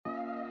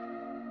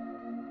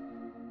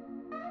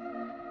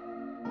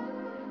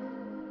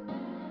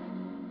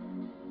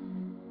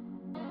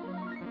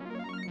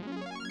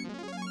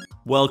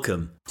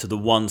Welcome to the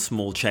One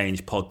Small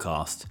Change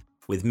podcast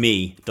with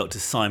me, Dr.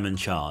 Simon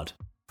Chard.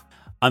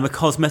 I'm a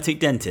cosmetic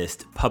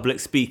dentist,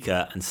 public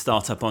speaker and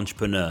startup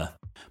entrepreneur,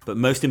 but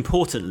most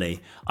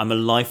importantly, I'm a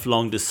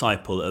lifelong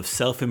disciple of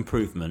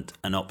self-improvement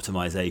and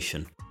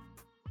optimization.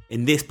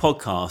 In this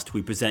podcast,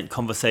 we present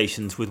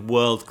conversations with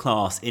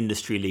world-class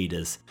industry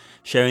leaders,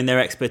 sharing their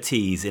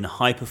expertise in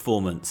high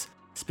performance,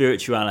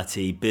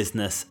 spirituality,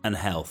 business and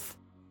health.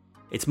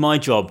 It's my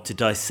job to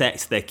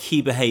dissect their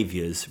key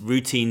behaviours,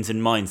 routines and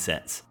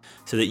mindsets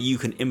so that you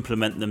can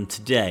implement them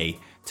today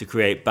to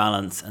create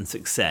balance and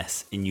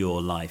success in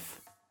your life.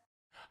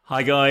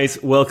 Hi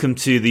guys, welcome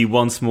to the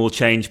One Small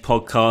Change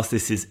podcast.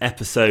 This is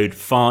episode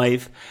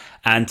 5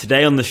 and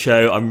today on the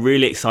show I'm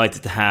really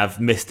excited to have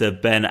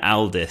Mr. Ben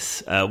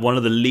Aldiss, one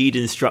of the lead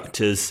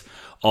instructors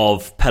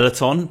of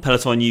Peloton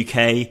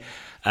UK.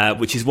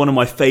 Which is one of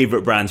my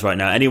favourite brands right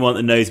now. Anyone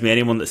that knows me,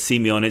 anyone that's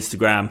seen me on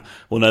Instagram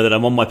will know that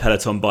I'm on my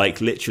Peloton bike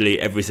literally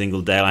every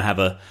single day. I have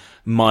a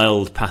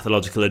mild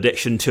pathological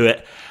addiction to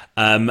it.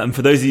 And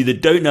for those of you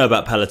that don't know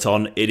about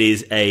Peloton,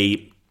 it's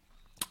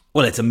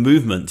a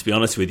movement, to be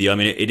honest with you. I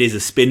mean, it is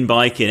a spin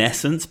bike in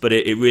essence, but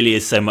it really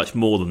is so much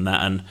more than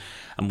that. And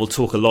we'll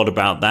talk a lot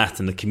about that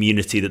and the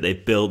community that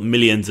they've built,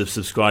 millions of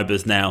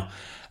subscribers now.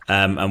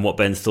 And what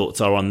Ben's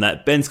thoughts are on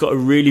that. Ben's got a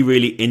really,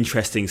 really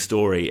interesting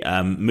story,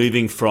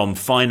 moving from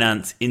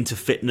finance into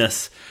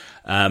fitness,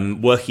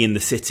 working in the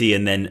city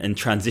and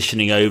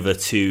transitioning over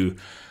to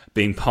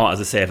being part, as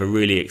I say, of a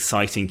really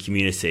exciting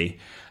community.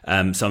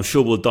 So I'm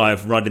sure we'll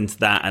dive right into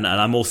that. And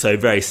I'm also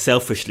very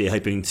selfishly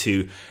hoping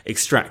to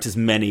extract as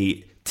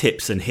many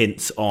tips and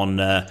hints on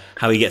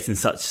how he gets in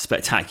such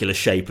spectacular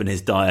shape and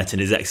his diet and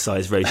his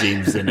exercise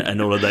regimes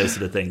and all of those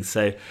sort of things.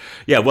 So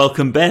yeah,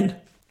 welcome, Ben.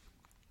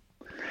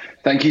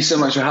 Thank you so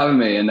much for having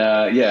me. And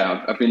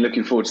I've been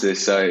looking forward to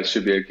this. So it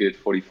should be a good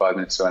 45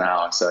 minutes to an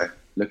hour. So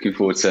looking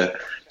forward to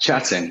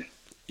chatting.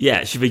 Yeah,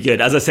 it should be good.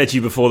 As I said to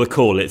you before the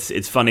call,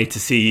 it's funny to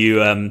see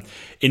you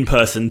in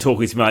person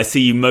talking to me. I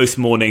see you most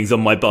mornings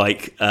on my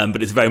bike,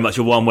 but it's very much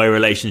a one-way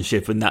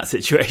relationship in that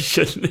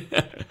situation.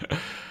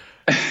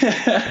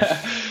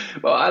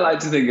 Well, I like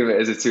to think of it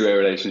as a two-way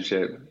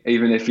relationship,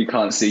 even if you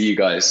can't see you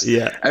guys.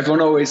 Yeah. A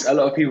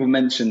lot of people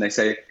mention, they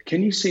say,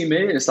 "Can you see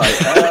me?" And it's like,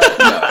 no,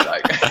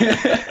 like,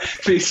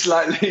 please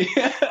slightly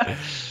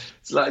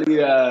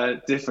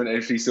different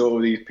if you saw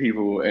all these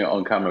people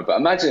on camera. But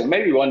imagine,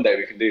 maybe one day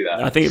we can do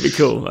that. I think it'd be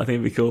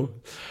cool.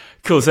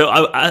 Cool. So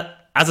as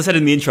I said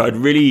in the intro, I'd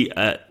really,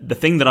 the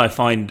thing that I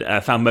found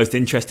most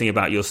interesting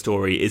about your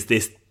story is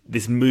this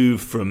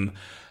move from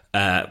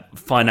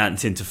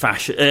finance into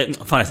fitness,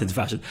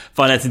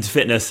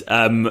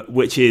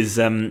 which is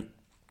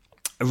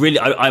really,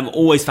 I'm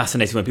always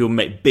fascinated when people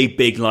make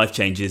big life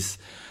changes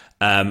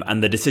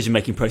and the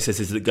decision-making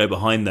processes that go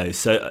behind those.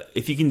 So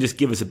if you can just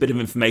give us a bit of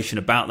information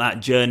about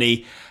that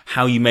journey,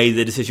 how you made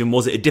the decision.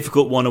 Was it a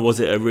difficult one or was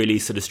it a really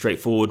sort of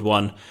straightforward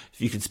one? If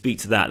you could speak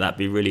to that, that'd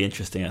be really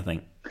interesting, I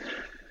think.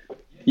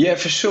 Yeah,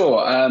 for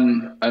sure.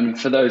 And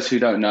for those who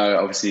don't know,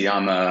 obviously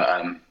I'm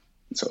a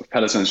sort of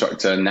Peloton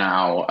instructor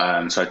now.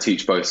 So I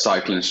teach both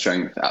cycle and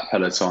strength at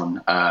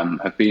Peloton.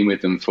 I've been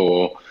with them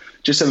for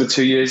just over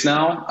 2 years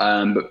now.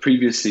 But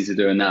previously to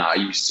doing that, I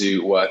used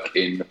to work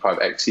in the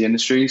private equity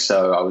industry.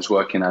 So I was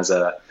working as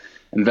an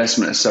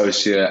investment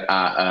associate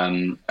at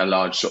a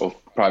large sort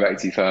of private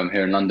equity firm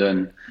here in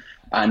London.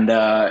 And,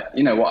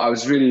 I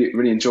was really,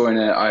 really enjoying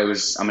it.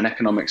 I'm an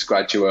economics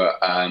graduate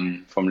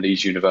from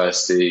Leeds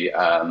University.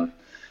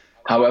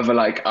 However,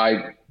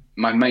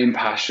 my main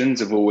passions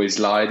have always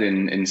lied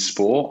in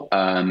sport,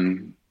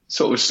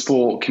 sort of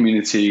sport,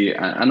 community,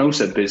 and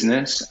also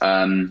business.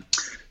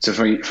 So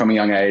from a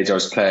young age, I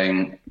was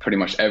playing pretty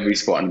much every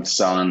sport under the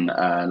sun.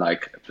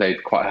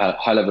 Played quite a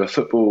high level of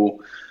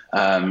football,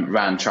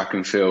 ran track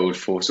and field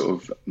for sort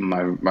of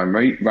my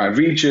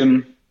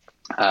region,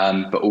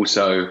 but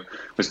also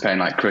was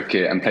playing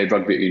cricket and played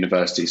rugby at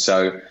university.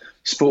 So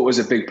sport was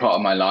a big part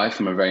of my life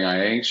from a very young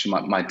age.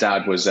 My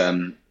dad was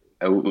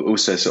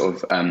also sort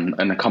of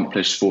an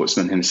accomplished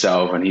sportsman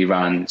himself, and he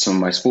ran some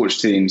of my sports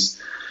teams.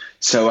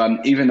 So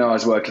even though I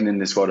was working in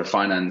this world of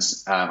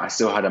finance, I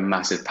still had a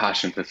massive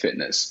passion for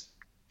fitness.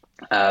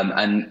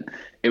 And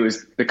it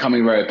was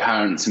becoming very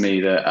apparent to me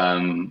that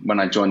when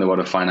I joined the world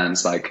of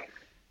finance,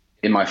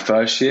 in my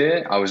first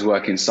year, I was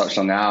working such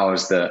long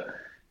hours that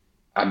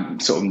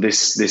sort of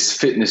this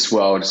fitness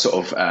world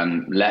sort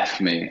of left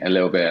me a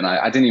little bit. And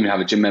I didn't even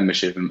have a gym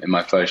membership in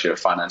my first year of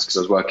finance because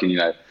I was working,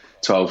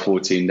 12,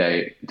 14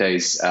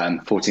 days,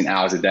 14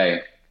 hours a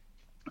day.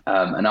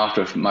 And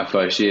after my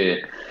first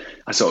year,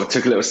 I sort of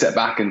took a little step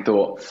back and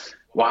thought,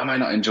 why am I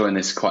not enjoying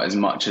this quite as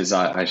much as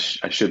I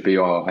should be,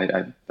 or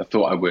I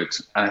thought I would?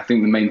 And I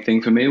think the main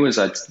thing for me was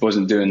I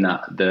wasn't doing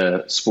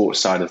the sports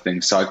side of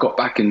things. So I got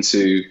back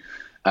into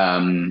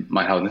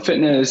my health and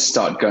fitness,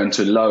 started going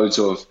to loads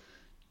of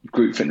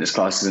group fitness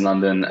classes in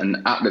London.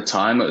 And at the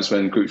time, it was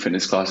when group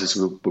fitness classes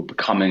were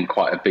becoming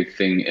quite a big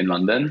thing in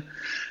London.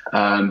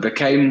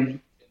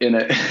 Became in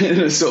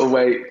a sort of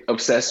way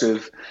obsessed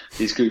with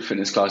these group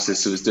fitness classes.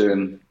 So I was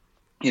doing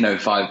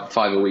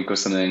 5 a week or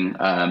something,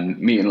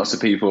 meeting lots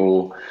of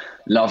people,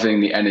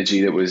 loving the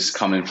energy that was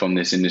coming from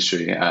this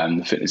industry,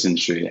 the fitness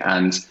industry.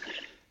 And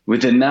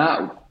within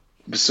that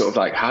was sort of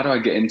like, how do I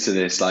get into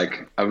this?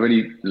 Like, I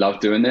really love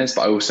doing this,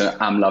 but I also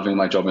am loving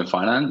my job in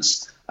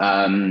finance.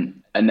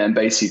 And then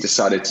basically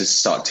decided to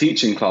start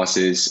teaching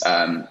classes.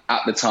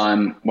 At the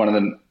time, one of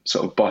the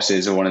sort of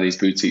bosses of one of these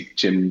boutique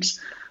gyms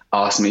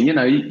asked me,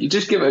 you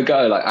just give it a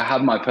go. Like, I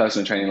had my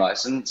personal training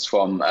license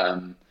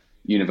from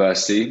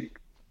university,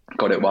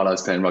 got it while I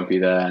was playing rugby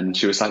there. And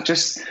she was like,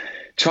 just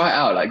try it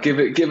out, like give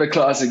a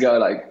class a go.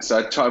 Like, so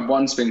I tried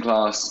one spin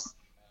class.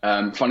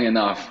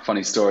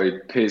 Funny story,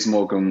 Piers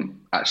Morgan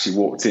actually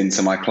walked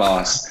into my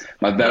class,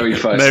 my very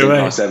first spin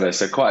class ever.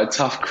 So quite a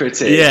tough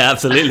critic. Yeah,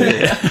 absolutely.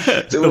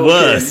 The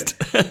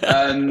worst.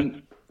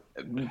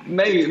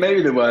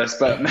 Maybe the worst,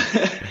 but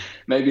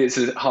maybe it's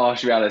a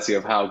harsh reality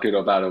of how good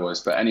or bad it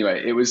was. But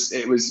anyway, it was,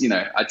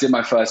 I did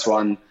my first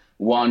one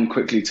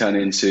quickly turned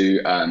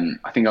into,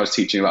 I think I was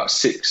teaching about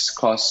 6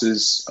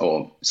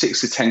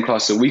 to 10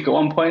 classes a week at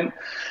one point.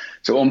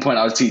 So at one point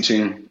I was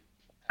teaching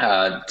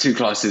 2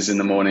 classes in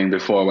the morning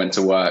before I went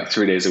to work,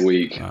 3 days a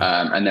week.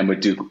 Wow. And then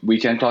would do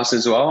weekend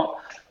classes as well,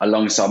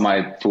 alongside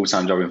my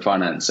full-time job in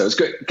finance. So it was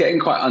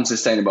getting quite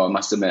unsustainable, I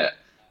must admit.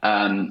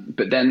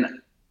 But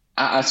then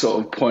at a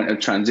sort of point of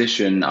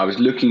transition, I was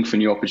looking for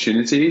new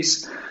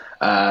opportunities.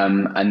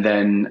 And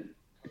then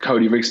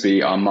Cody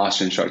Rigsby, our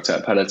master instructor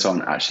at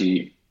Peloton,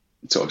 actually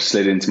sort of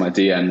slid into my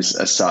DMs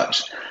as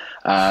such.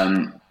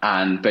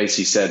 And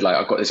basically said, like,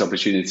 I've got this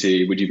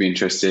opportunity. Would you be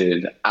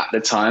interested? At the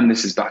time,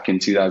 this is back in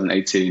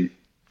 2018,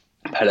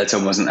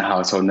 Peloton wasn't a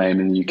household name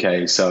in the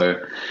UK. So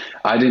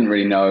I didn't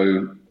really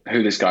know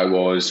who this guy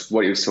was,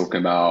 what he was talking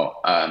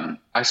about.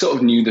 I sort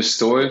of knew the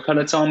story of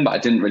Peloton, but I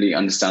didn't really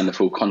understand the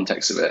full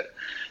context of it.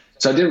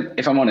 So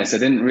if I'm honest, I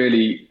didn't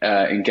really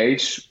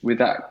engage with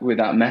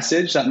that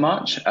message that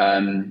much.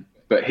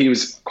 But he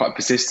was quite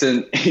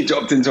persistent. He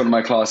dropped into one of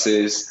my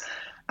classes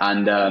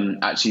and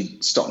actually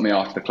stopped me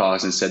after the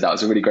class and said, that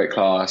was a really great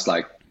class.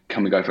 Like,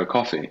 can we go for a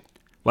coffee?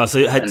 Well,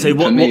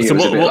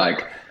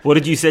 what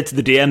did you say to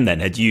the DM then?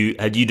 Had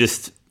you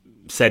just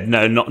said,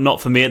 no,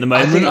 not for me at the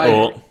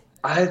moment?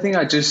 I think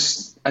I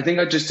just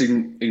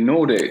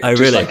ignored it. Oh, just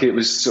really? Like, it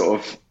was sort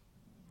of,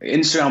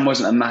 Instagram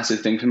wasn't a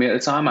massive thing for me at the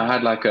time. I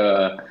had like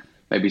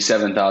maybe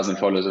 7,000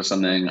 followers or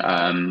something.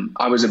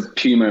 I was a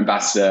Puma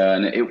ambassador,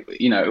 and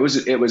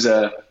it was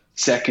a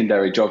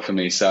secondary job for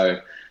me. So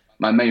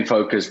my main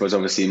focus was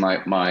obviously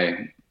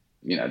my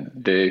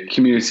the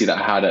community that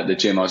I had at the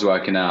gym I was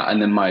working at,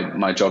 and then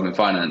my job in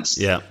finance.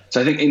 Yeah.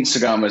 So I think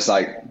Instagram was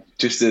like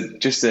just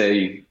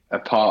a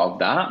part of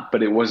that,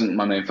 but it wasn't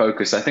my main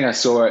focus. I think I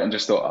saw it and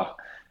just thought,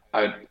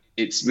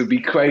 it would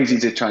be crazy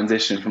to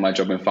transition from my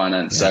job in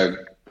finance. Yeah.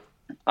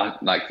 So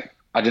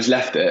I just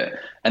left it,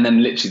 and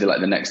then literally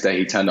the next day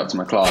he turned up to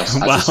my class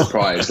as a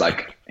surprise.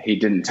 Like, he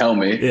didn't tell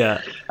me.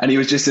 Yeah. And he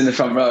was just in the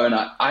front row, and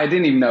I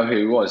didn't even know who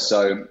he was.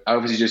 So I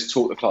obviously just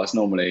taught the class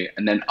normally.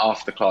 And then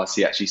after the class,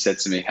 he actually said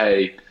to me,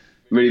 "Hey,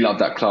 really love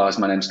that class.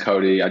 My name's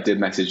Cody. I did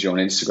message you on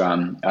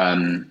Instagram.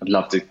 I'd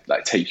love to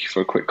take you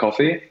for a quick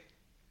coffee."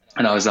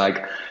 And I was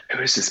like,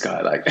 who is this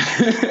guy? Like,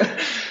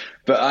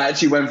 but I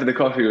actually went for the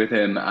coffee with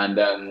him,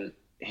 and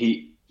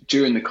he,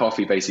 during the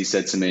coffee, basically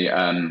said to me,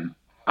 I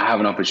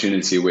have an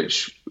opportunity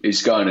which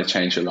is going to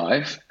change your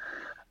life.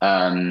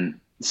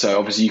 So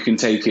obviously you can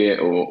take it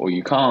or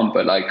you can't,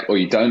 but or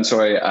you don't,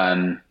 sorry.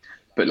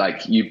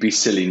 But you'd be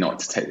silly not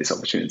to take this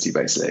opportunity,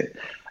 basically.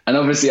 And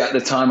obviously at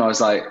the time I was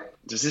like,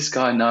 does this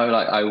guy know,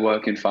 I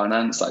work in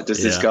finance?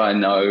 Does this guy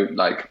know,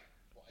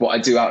 what I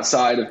do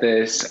outside of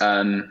this?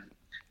 And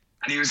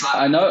he was like,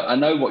 I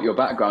know what your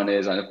background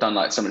is, and I've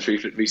done so much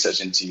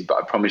research into you, but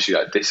I promise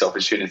you this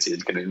opportunity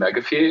is going to be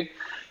mega for you.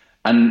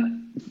 And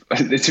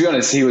to be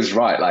honest, he was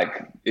right.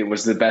 It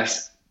was the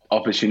best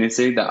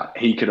opportunity that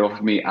he could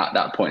offer me at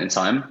that point in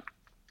time.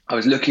 I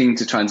was looking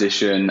to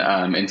transition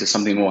into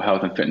something more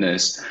health and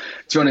fitness.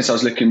 To be honest, I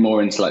was looking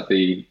more into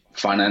the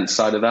finance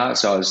side of that.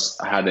 So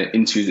I had an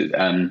interview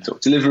at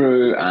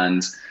Deliveroo,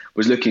 and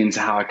was looking into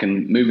how I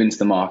can move into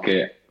the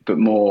market, but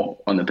more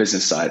on the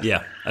business side.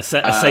 Yeah, a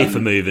safer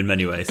move in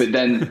many ways. But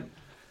then,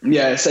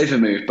 a safer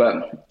move.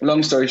 But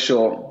long story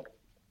short,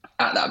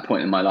 at that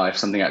point in my life,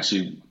 something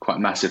actually quite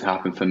massive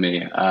happened for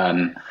me.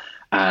 And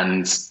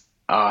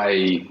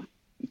I,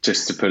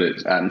 just to put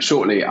it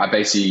shortly, I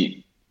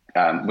basically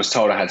was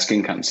told I had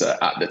skin cancer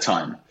at the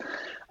time.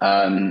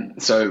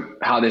 So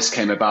how this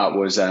came about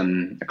was a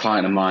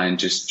client of mine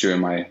just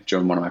during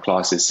one of my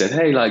classes said,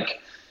 "Hey,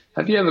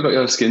 have you ever got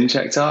your skin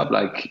checked up?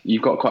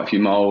 You've got quite a few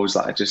moles.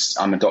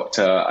 I'm a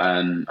doctor,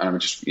 and I'm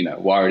just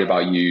worried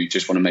about you.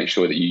 Just want to make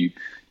sure that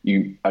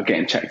you are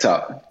getting checked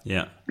up."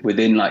 Yeah.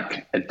 Within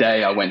a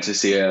day, I went to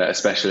see a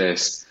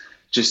specialist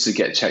just to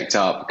get checked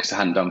up because I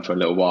hadn't done for a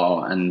little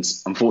while. And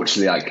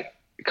unfortunately,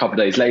 a couple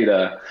of days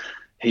later,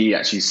 he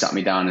actually sat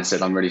me down and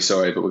said, "I'm really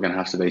sorry, but we're going to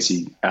have to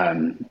basically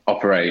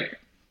operate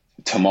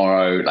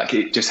tomorrow."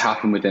 It just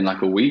happened within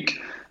a week.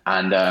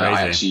 And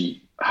I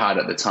actually had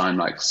at the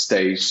time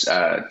stage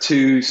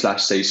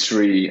 2/stage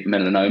 3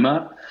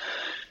 melanoma.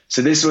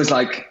 So this was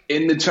like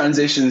in the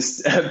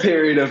transitions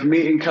period of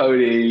meeting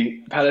Cody,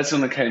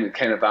 Peloton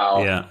came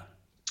about. Yeah.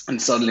 And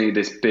suddenly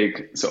this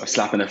big sort of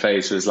slap in the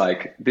face was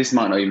like, this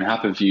might not even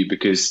happen for you,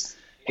 because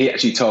he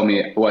actually told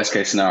me worst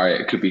case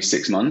scenario, it could be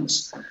 6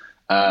 months,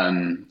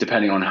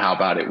 depending on how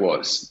bad it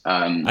was.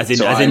 As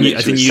in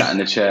you sat in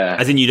the chair.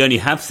 As in you'd only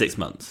have 6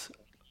 months.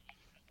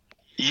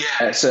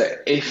 Yeah. So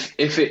if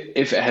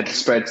it had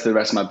spread to the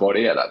rest of my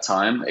body at that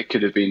time, it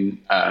could have been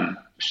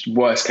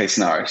worst case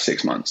scenario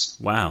 6 months.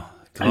 Wow.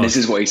 God. And this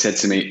is what he said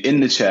to me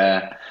in the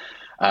chair.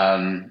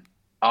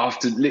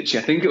 After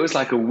literally, I think it was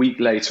like a week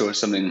later or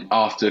something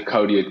after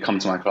Cody had come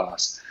to my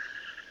class.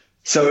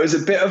 So it was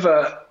a bit of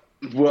a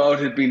world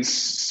had been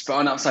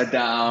spun upside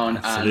down.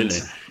 Absolutely.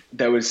 And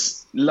there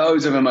was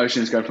loads of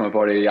emotions going through my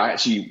body.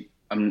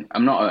 I'm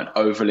not an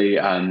overly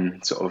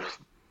sort of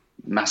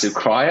massive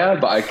crier,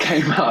 but I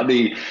came out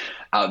the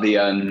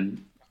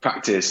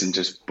practice and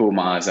just bawled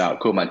my eyes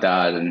out, called my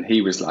dad, and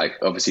he was like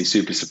obviously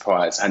super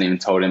surprised. I hadn't even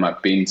told him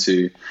I'd been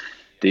to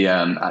the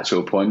actual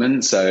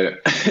appointment. So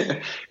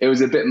it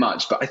was a bit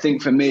much, but I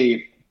think for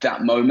me,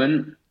 that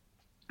moment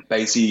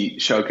basically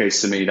showcased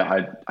to me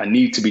that I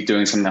need to be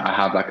doing something that I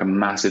have like a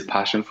massive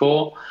passion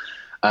for.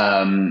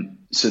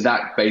 So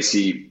that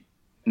basically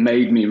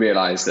made me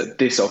realize that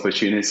this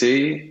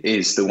opportunity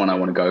is the one I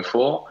want to go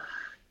for.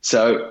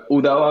 So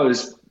although I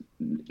was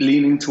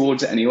leaning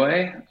towards it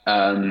anyway,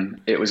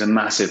 it was a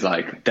massive,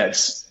 like,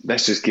 let's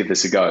just give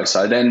this a go.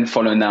 So I then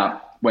following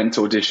that, went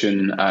to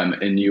audition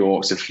in New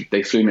York. So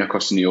they flew me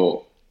across to New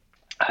York.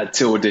 I had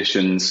 2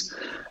 auditions,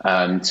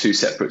 2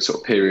 separate sort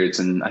of periods,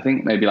 and I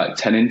think maybe like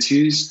 10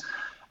 interviews.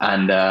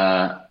 And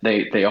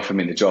they offered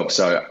me the job.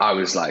 So I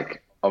was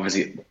like,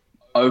 obviously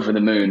over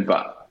the moon.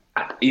 But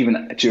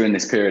even during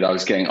this period, I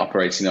was getting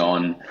operating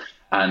on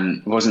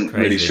and wasn't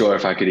really sure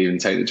if I could even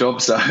take the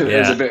job. So it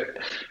was a bit,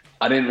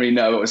 I didn't really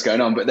know what was going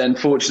on. But then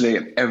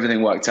fortunately,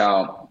 everything worked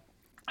out.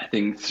 I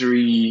think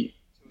 2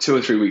 or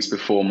 3 weeks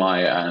before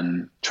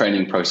my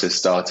training process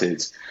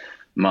started,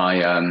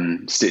 my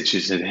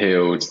stitches had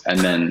healed, and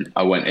then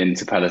I went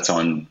into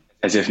Peloton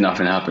as if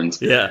nothing happened.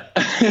 Yeah,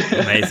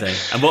 amazing.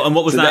 And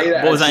what was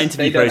that? What was that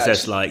interview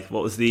process like?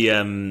 What was the?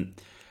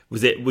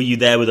 Were you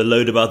there with a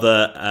load of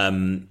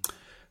other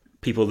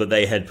people that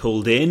they had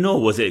pulled in,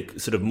 or was it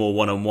sort of more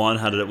one-on-one?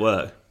 How did it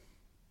work?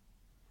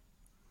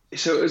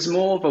 So it was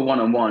more of a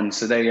one-on-one.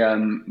 So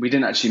we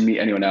didn't actually meet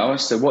anyone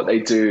else. So what they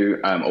do,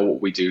 or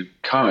what we do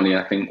currently,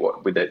 I think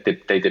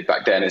they did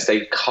back then, is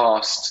they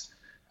cast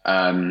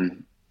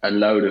a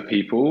load of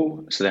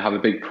people. So they have a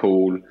big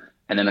pool,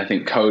 and then I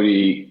think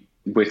Cody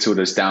whittled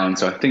us down.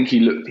 So I think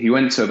he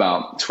went to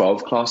about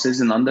 12 classes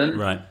in London,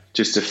 right?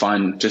 Just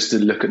to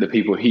look at the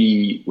people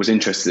he was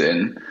interested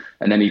in,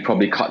 and then he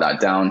probably cut that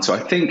down. So I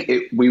think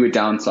we were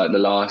down to like the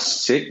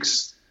last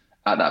 6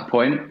 at that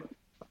point.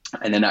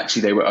 And then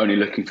actually they were only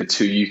looking for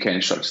 2 UK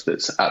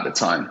instructors at the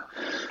time.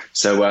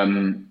 So,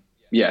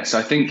 so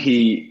I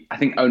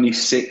think only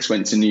 6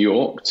 went to New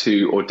York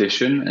to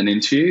audition and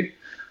interview.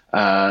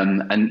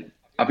 And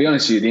I'll be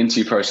honest with you, the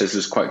interview process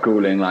was quite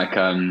grueling. Like,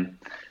 Robin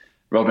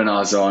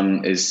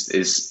Arzon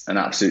is an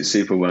absolute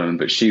superwoman,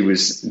 but she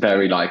was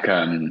very like,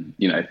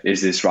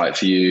 is this right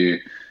for you?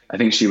 I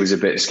think she was a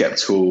bit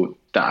skeptical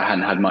that I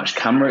hadn't had much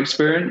camera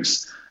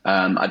experience.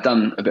 I'd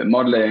done a bit of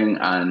modeling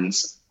and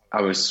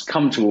I was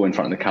comfortable in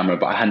front of the camera,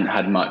 but I hadn't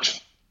had much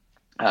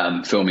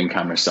filming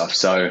camera stuff.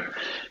 So,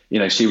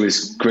 she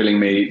was grilling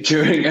me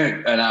during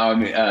an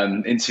hour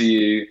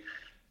interview.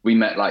 We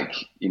met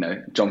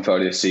John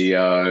Foley, the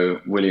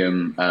CEO,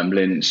 William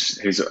Lynch,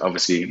 who's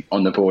obviously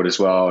on the board as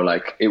well.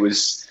 Like, it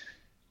was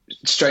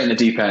straight in the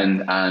deep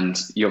end, and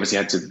you obviously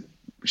had to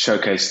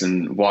showcase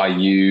them why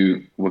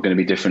you were going to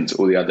be different to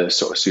all the other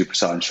sort of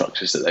superstar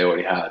instructors that they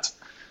already had.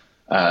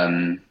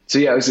 So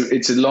yeah,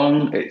 it's a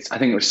long, I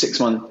think it was 6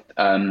 month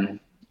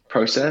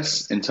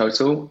process in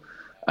total.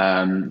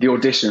 The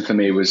audition for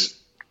me was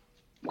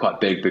quite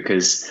big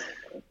because,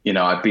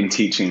 I've been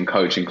teaching and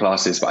coaching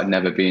classes, but I'd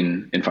never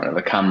been in front of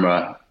a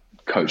camera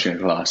coaching a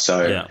class.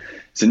 So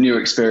It's a new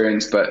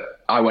experience, but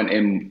I went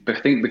in, I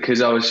think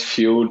because I was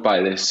fueled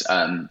by this,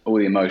 all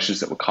the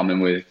emotions that were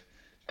coming with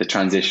the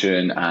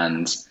transition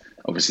and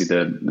obviously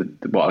the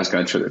what I was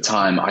going through at the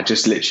time, I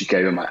just literally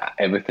gave them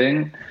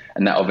everything.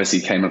 And that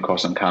obviously came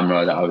across on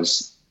camera that I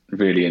was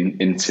really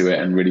into it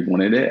and really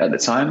wanted it at the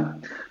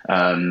time.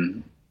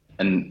 And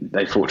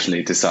they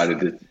fortunately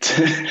decided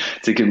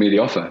to give me the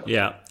offer.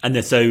 Yeah. And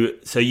then,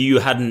 so you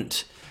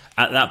hadn't,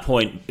 at that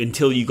point,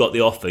 until you got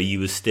the offer, you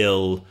were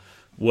still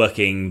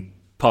working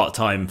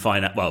part-time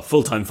finance,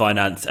 full-time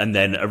finance, and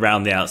then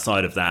around the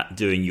outside of that,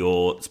 doing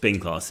your spin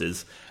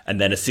classes.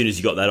 And then as soon as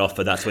you got that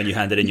offer, that's when you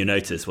handed in your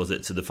notice, was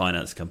it, to the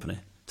finance company,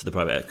 to the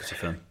private equity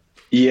firm?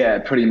 Yeah,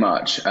 pretty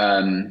much.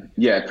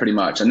 Pretty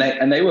much.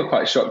 And they were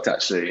quite shocked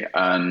actually,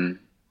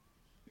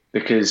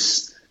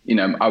 because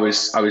I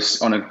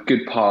was on a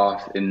good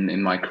path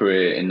in my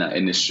career in that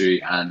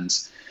industry, and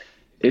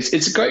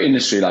it's a great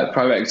industry. Like,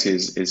 private equity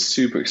is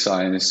super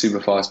exciting, it's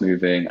super fast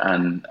moving,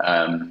 and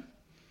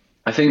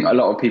I think a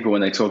lot of people,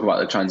 when they talk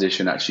about the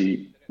transition,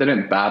 actually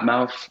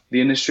badmouth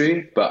the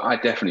industry, but I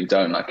definitely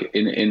don't. Like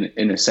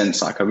in a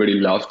sense, like I really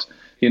loved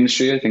the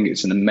industry. I think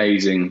it's an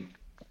amazing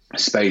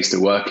space to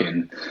work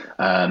in.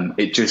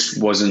 It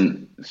just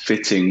wasn't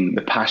fitting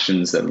the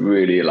passions that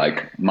really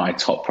like my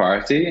top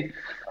priority.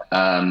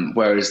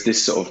 Whereas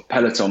this sort of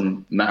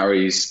Peloton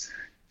marries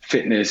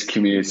fitness,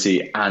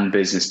 community, and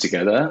business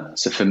together.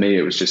 So for me,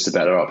 it was just a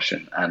better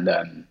option.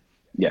 And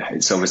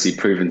it's obviously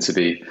proven to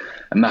be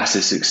a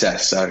massive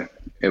success. So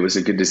it was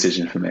a good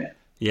decision for me.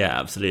 Yeah,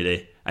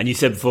 absolutely. And you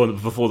said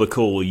before the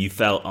call, you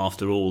felt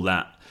after all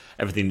that,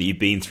 everything that you've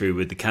been through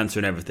with the cancer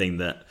and everything,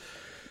 that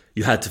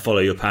you had to follow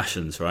your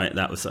passions, right?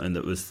 That was something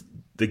that was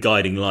the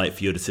guiding light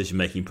for your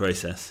decision-making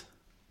process.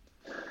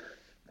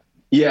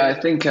 Yeah, I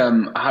think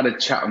I had a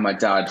chat with my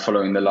dad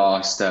following the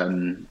last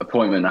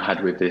appointment I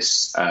had with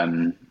this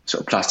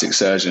sort of plastic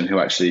surgeon who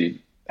actually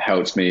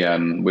helped me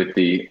with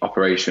the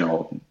operation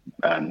or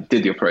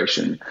did the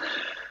operation.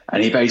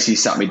 And he basically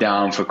sat me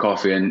down for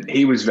coffee, and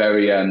he was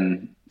very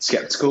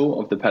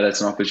skeptical of the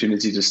Peloton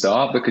opportunity to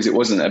start because it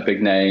wasn't a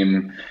big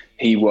name.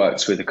 He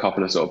worked with a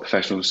couple of sort of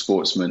professional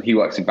sportsmen. He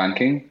worked in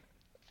banking,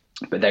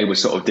 but they were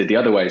sort of did the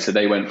other way. So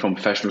they went from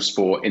professional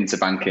sport into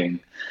banking.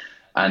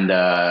 And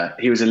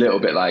he was a little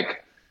bit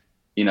like,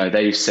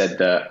 they've said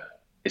that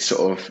it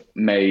sort of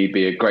may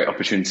be a great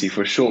opportunity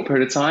for a short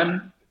period of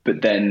time,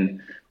 but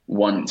then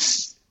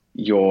once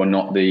you're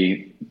not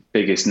the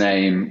biggest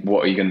name,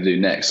 what are you going to do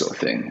next, sort of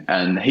thing.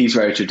 And he's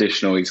very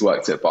traditional. He's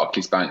worked at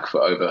Barclays Bank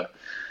for over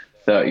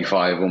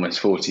 35, almost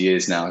 40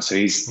 years now. So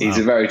he's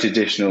a very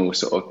traditional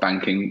sort of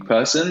banking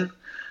person.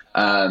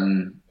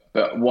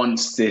 But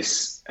once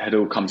this had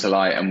all come to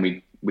light and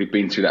we'd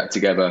been through that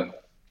together,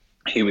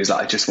 he was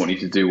like, I just want you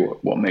to do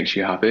what makes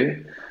you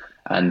happy.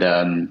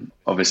 And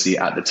obviously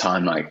at the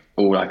time, like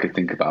all I could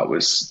think about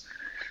was,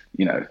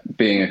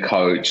 being a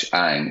coach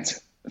and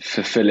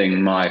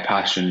fulfilling my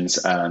passions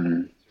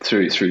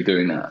through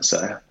doing that.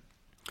 So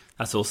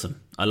that's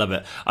awesome. I love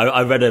it.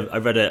 I read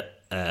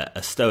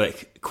a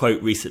Stoic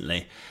quote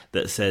recently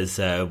that says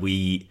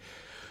we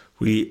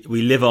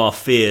live our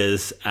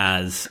fears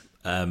as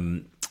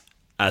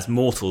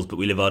mortals, but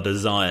we live our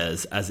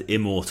desires as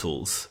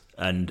immortals.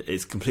 And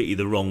it's completely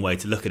the wrong way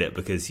to look at it,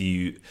 because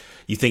you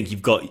think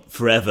you've got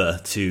forever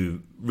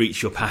to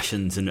reach your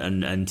passions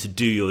and to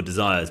do your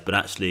desires, but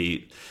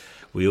actually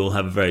we all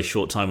have a very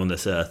short time on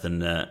this earth.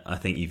 And I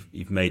think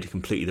you've made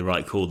completely the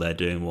right call there,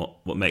 doing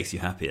what makes you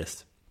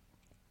happiest.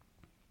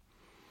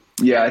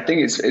 Yeah, I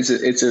think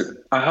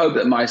I hope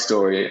that my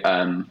story,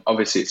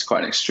 obviously it's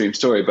quite an extreme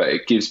story, but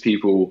it gives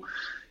people,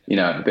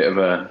 a bit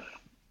of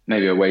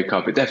maybe a wake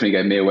up. It definitely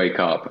gave me a wake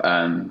up,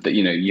 that,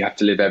 you have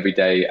to live every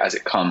day as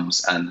it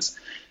comes, and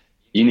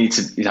you need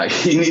to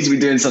be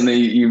doing something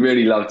you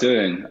really love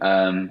doing,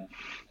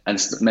 and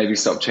maybe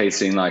stop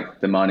chasing like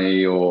the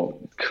money or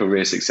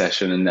career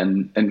succession.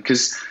 And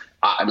because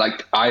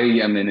I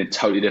am in a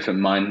totally different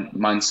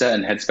mindset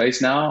and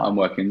headspace now. I'm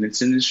working in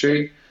this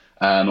industry,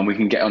 and we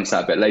can get onto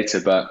that a bit later,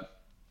 but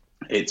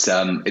it's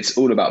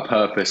all about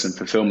purpose and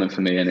fulfillment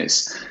for me. And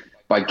it's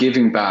by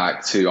giving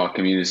back to our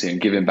community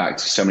and giving back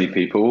to so many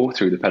people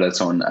through the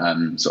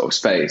Peloton sort of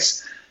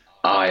space,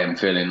 I am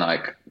feeling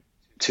like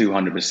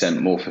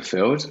 200% more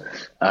fulfilled.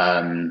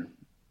 And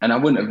I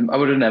would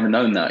have never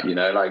known that,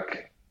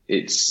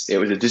 it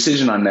was a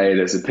decision I made,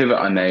 it was a pivot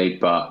I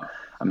made, but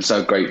I'm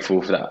so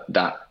grateful for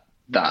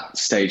that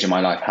stage of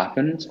my life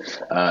happened,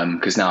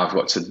 because now I've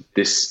got to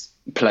this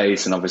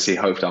place, and obviously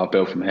hope that I'll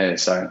build from here.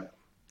 So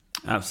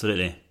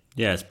absolutely.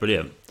 Yeah, it's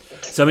brilliant.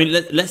 So, I mean,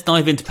 let's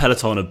dive into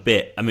Peloton a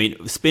bit. I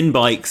mean, spin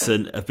bikes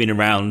have been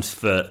around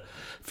for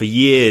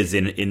years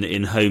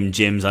in home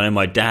gyms. I know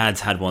my dad's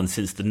had one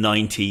since the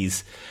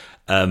 90s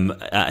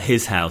at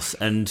his house,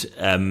 and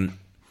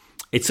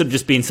it's sort of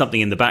just been something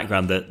in the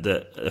background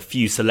that a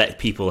few select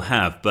people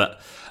have.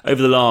 But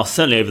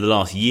certainly over the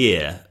last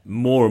year,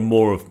 more and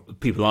more of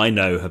people I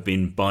know have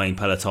been buying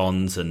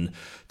Pelotons and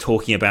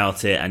talking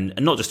about it, and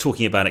not just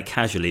talking about it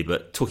casually,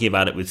 but talking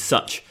about it with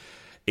such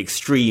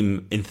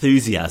extreme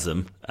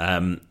enthusiasm.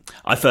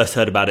 I first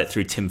heard about it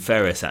through Tim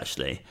Ferriss,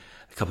 actually,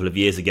 a couple of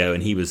years ago,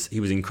 and he was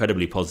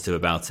incredibly positive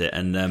about it.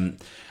 And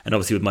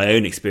obviously with my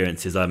own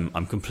experiences,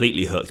 I'm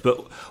completely hooked.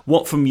 But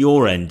what from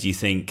your end do you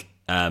think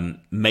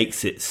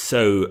makes it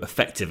so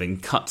effective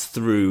and cuts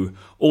through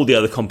all the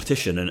other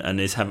competition,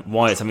 and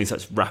why it's having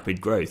such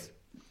rapid growth?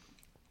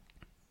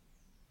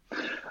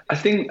 I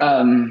think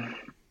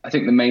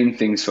the main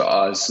things for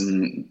us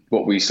and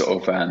what we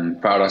sort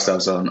of pride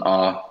ourselves on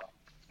are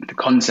the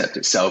concept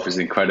itself is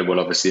incredible.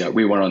 Obviously,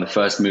 we were one of the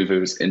first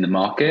movers in the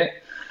market.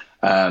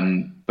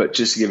 But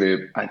just to give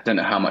you, I don't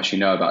know how much you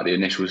know about the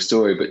initial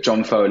story, but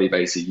John Foley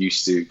basically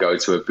used to go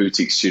to a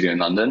boutique studio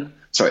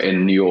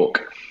in New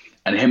York.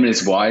 And him and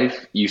his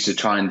wife used to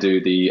try and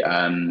do the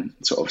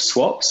sort of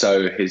swap.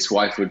 So his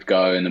wife would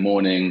go in the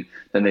morning,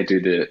 then they do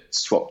the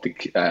swap.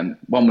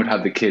 One would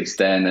have the kids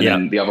then, and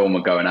then the other one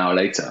would go an hour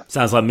later.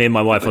 Sounds like me and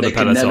my wife on the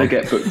Peloton. They could never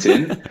get booked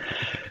in.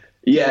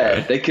 Yeah,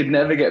 they could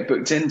never get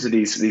booked into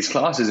these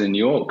classes in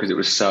New York because it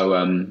was so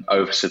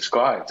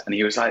oversubscribed. And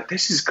he was like,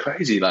 "This is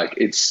crazy! Like,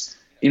 it's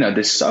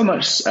there's so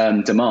much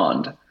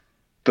demand,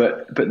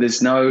 but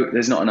there's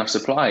not enough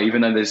supply,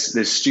 even though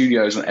there's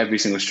studios on every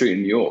single street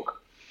in New York.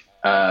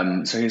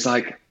 So he's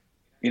like,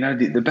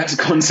 the best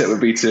concept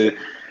would be to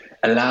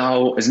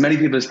allow as many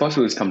people as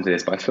possible to come to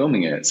this by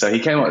filming it. So he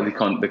came up with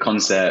the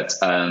concept.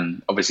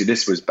 Obviously,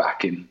 this was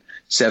back in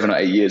 7 or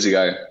 8 years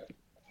ago.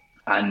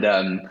 And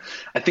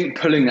I think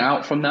pulling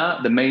out from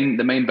that, the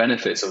main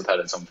benefits of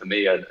Peloton for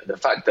me are the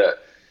fact that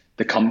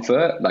the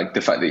comfort, like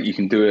the fact that you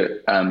can do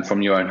it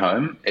from your own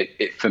home,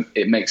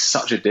 it makes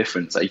such a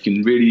difference. Like, you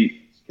can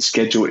really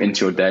schedule it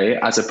into your day,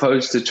 as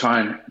opposed to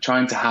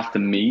trying to have to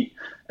meet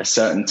a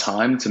certain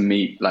time to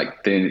meet like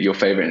your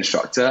favorite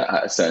instructor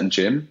at a certain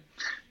gym.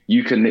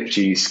 You can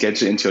literally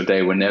schedule it into your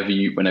day whenever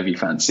you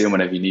fancy and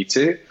whenever you need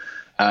to.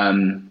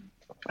 On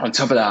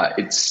top of that,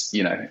 it's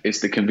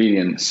the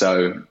convenience.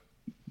 So,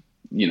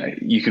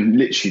 you can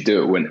literally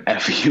do it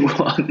whenever you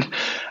want.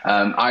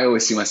 I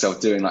always see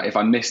myself doing, like, if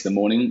I miss the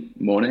morning,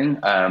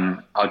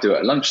 I'll do it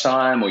at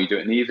lunchtime, or you do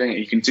it in the evening.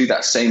 You can do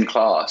that same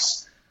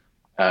class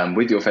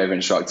with your favorite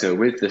instructor,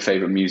 with the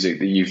favorite music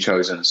that you've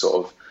chosen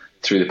sort of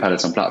through the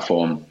Peloton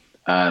platform,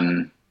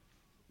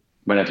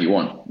 whenever you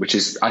want, which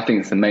is, I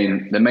think, the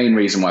main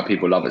reason why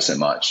people love it so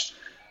much.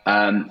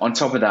 On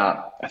top of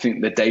that, I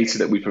think the data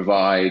that we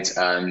provide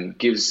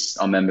gives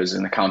our members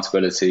an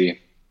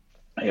accountability.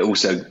 It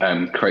also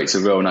creates a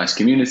real nice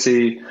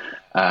community.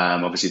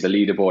 Obviously, the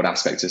leaderboard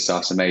aspect of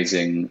stuff's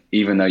amazing.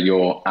 Even though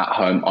you're at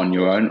home on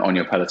your own, on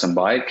your Peloton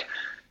bike,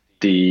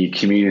 the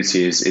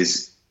community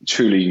is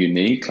truly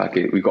unique. Like,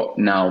 we've got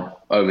now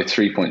over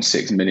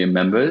 3.6 million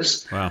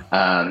members. Wow.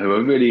 Who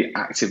are really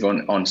active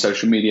on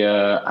social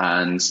media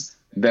and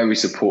very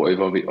supportive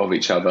of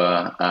each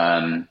other.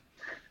 And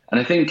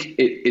I think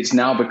it's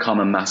now become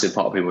a massive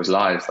part of people's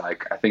lives.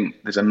 Like, I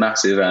think there's a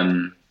massive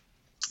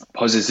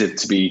positive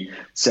to be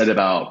said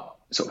about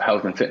sort of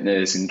health and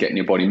fitness and getting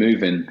your body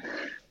moving,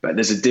 but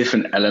there's a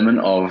different element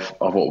of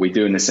what we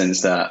do, in the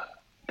sense that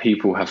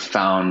people have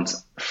found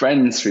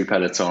friends through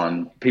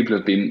Peloton. People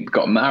have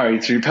got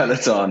married through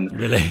Peloton.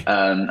 Really?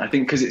 I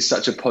think because it's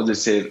such a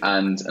positive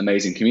and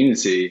amazing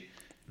community,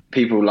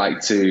 people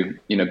like to,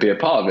 be a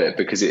part of it,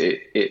 because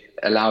it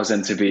allows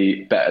them to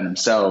be better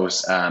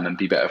themselves and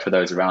be better for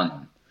those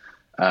around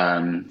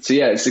them. So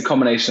yeah, it's a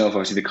combination of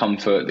obviously the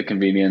comfort, the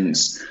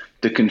convenience,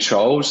 the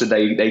control, so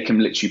they can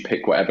literally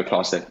pick whatever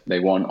class they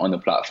want on the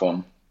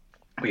platform.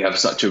 We have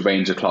such a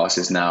range of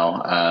classes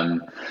now.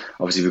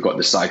 Obviously, we've got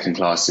the cycling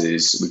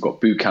classes, we've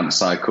got boot camp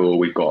cycle,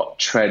 we've got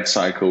tread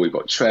cycle, we've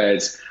got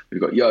treads, we've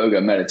got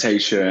yoga,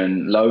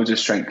 meditation, loads of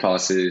strength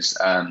classes.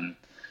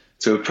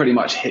 So we're pretty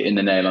much hitting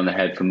the nail on the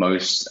head for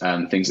most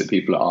things that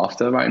people are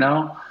after right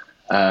now.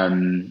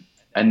 And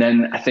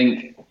then I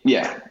think,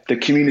 the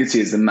community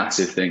is the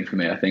massive thing for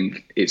me. I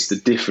think it's the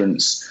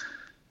difference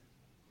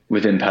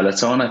within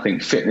Peloton. I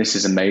think fitness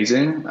is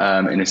amazing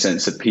in a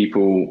sense that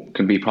people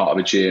can be part of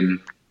a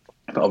gym,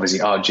 but obviously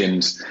our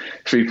gym's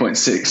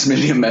 3.6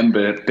 million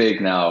member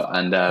big now,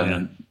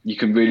 and you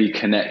can really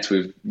connect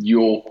with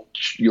your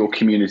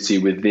community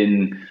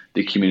within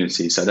the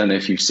community. So I don't know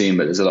if you've seen,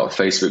 but there's a lot of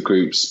Facebook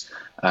groups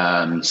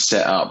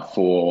set up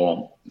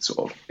for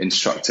sort of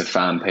instructor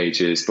fan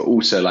pages, but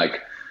also like,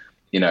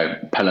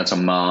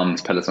 Peloton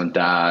moms, Peloton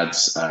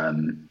dads,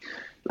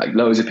 like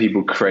loads of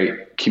people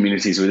create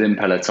communities within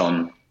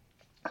Peloton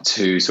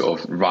to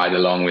sort of ride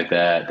along with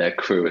their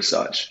crew as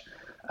such,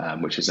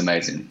 which is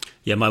amazing.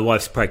 Yeah, my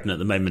wife's pregnant at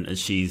the moment, and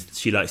she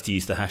likes to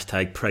use the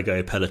hashtag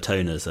Prego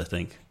Pelotoners, I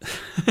think.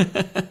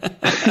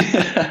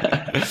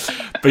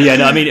 But yeah,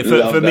 no, I mean,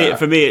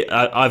 for me,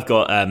 I've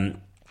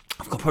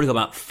probably got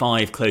about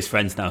 5 close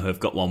friends now who have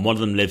got one. One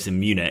of them lives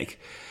in Munich,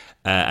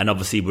 and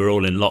obviously we're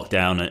all in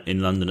lockdown in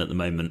London at the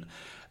moment.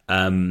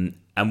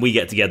 And we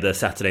get together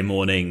Saturday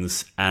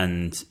mornings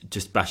and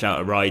just bash out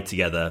a ride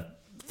together,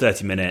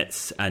 30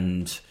 minutes,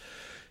 and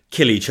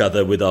kill each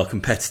other with our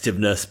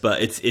competitiveness.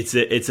 But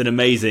it's an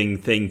amazing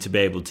thing to be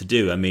able to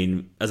do. I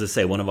mean, as I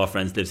say, one of our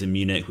friends lives in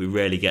Munich. We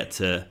rarely get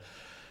to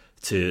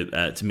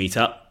meet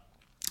up,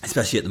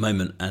 especially at the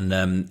moment,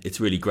 and it's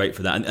really great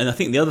for that. And I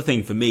think the other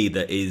thing for me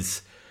that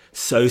is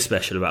so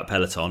special about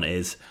Peloton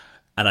is,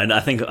 and I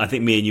think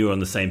me and you are on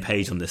the same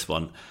page on this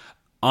one.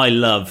 I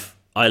love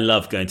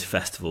going to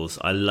festivals.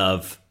 I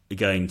love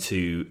going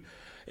to,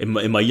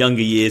 in my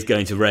younger years,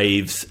 going to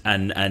raves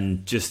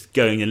and just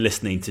going and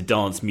listening to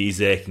dance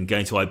music and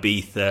going to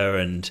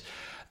Ibiza, and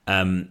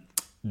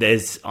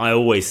I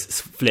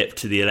always flip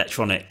to the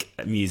electronic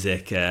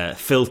music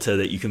filter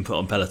that you can put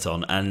on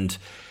Peloton, and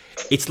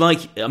it's like,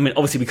 I mean,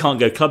 obviously we can't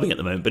go clubbing at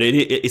the moment, but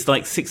it's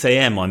like 6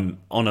 a.m. I'm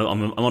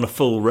on a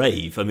full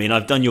rave. I mean,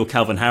 I've done your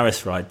Calvin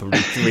Harris ride probably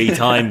 3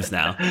 times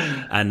now,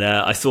 and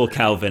I saw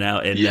Calvin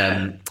out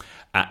in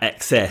at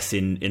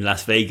XS in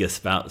Las Vegas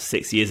about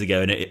 6 years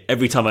ago, and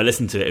every time I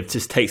listen to it, it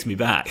just takes me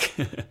back.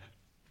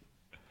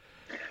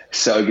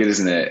 So good,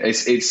 isn't it?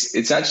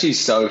 It's actually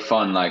so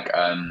fun. Like,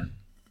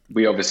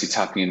 we obviously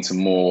tapping into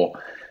more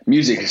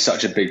music is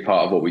such a big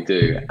part of what we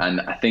do,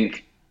 and I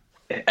think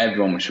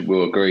everyone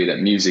will agree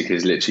that music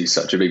is literally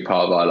such a big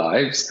part of our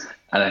lives.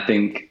 And I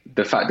think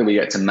the fact that we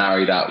get to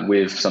marry that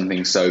with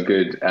something so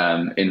good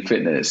in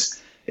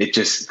fitness, it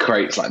just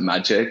creates like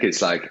magic.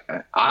 It's like,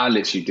 I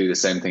literally do the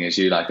same thing as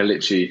you. Like I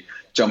literally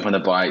jump on a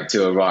bike,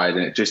 do a ride,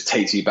 and it just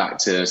takes you back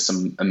to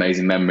some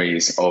amazing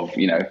memories of,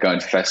 you know, going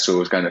to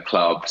festivals, going to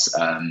clubs.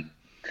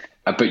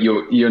 But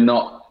you're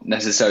not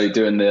necessarily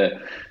doing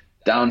the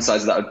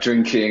downsides of that, of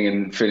drinking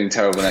and feeling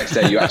terrible the next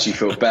day. You actually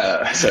feel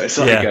better. So it's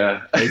like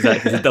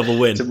exactly. It's a double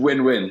win. It's a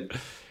win-win.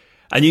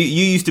 And you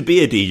used to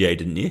be a DJ,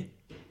 didn't you?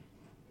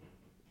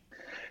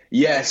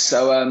 Yes.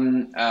 So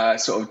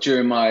sort of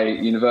during my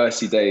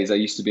university days, I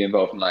used to be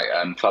involved in like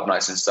club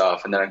nights and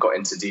stuff. And then I got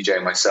into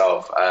DJing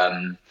myself.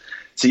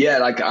 So yeah,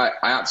 like I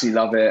absolutely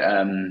love it.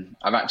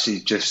 I've actually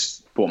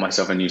just bought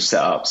myself a new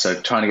setup.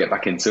 So trying to get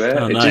back into it.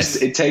 Oh, nice.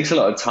 It takes a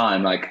lot of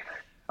time. Like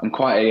I'm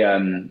quite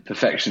a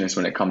perfectionist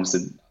when it comes to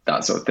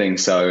that sort of thing.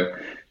 So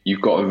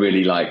you've got to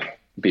really like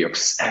be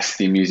obsessed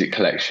with your music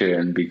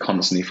collection, be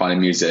constantly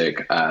finding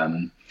music.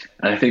 And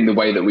I think the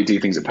way that we do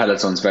things at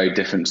Peloton is very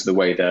different to the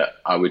way that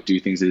I would do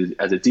things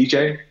as a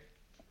DJ.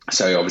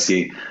 So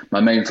obviously my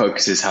main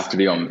focuses have to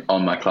be on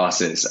my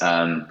classes.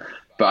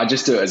 But I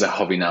just do it as a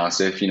hobby now.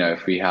 So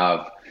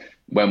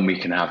when we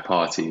can have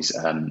parties,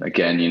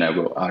 again, you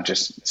know, I'll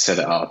just set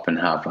it up and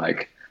have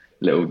like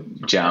little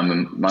jam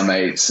and my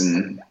mates,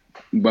 and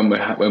when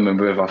we're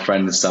with our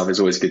friends and stuff, it's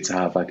always good to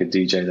have like a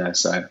DJ there.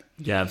 So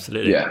yeah,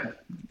 absolutely. Yeah,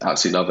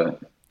 absolutely love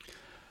it.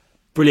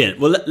 Brilliant.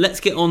 Well,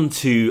 let's get on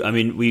to, I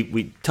mean,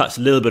 we touched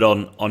a little bit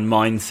on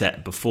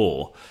mindset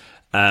before.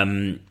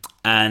 And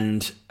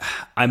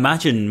I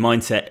imagine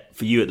mindset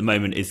for you at the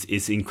moment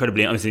is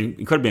incredibly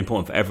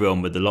important for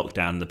everyone with the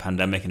lockdown, the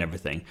pandemic and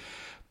everything.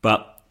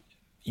 But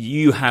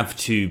you have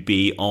to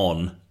be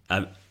on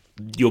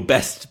your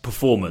best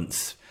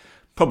performance.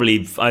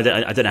 Probably, I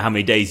don't know how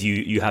many days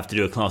you have to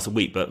do a class a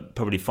week, but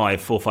probably 4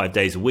 or 5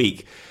 days a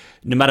week.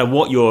 No matter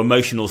what your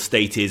emotional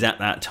state is at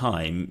that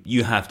time,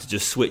 you have to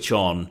just switch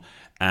on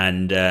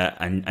and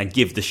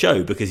give the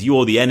show, because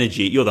you're the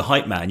energy, you're the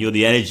hype man, you're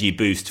the energy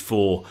boost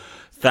for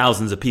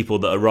thousands of people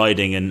that are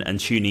riding and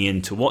tuning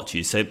in to watch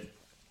you. So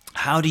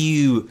how do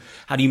you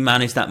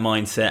manage that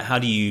mindset? How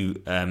do you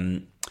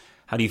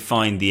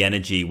find the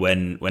energy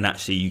when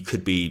actually you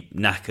could be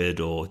knackered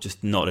or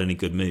just not in a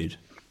good mood?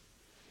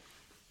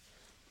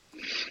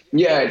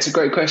 Yeah, it's a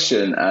great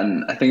question,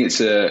 and I think it's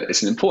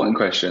an important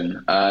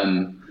question,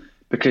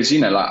 because,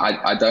 you know, like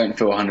I don't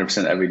feel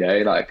 100% every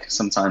day. Like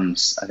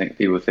sometimes I think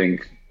people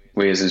think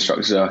we as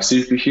instructors are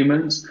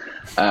superhumans.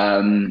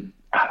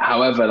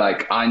 However,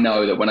 like I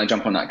know that when I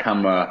jump on that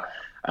camera,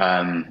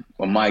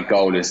 well, my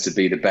goal is to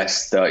be the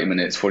best 30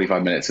 minutes,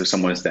 45 minutes of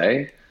someone's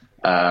day.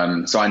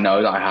 So I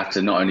know that I have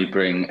to not only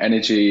bring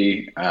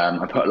energy,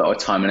 I put a lot of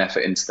time and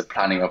effort into the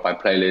planning of my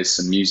playlists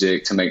and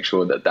music to make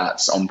sure that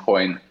that's on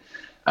point.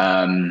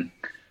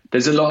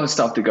 There's a lot of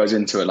stuff that goes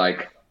into it.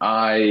 Like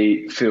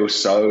I feel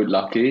so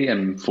lucky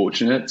and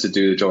fortunate to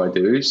do the job I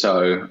do.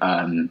 So,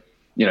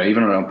 you know,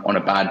 even on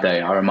a bad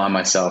day, I remind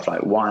myself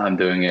like why I'm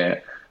doing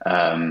it.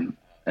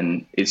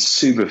 And it's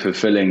super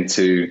fulfilling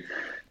to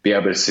be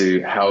able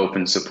to help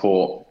and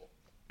support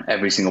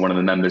every single one of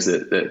the members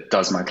that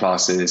does my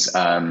classes.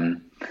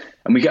 And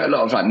we get a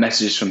lot of like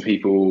messages from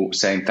people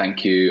saying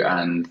thank you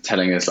and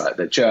telling us like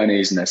their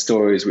journeys and their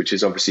stories, which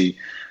is obviously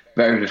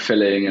very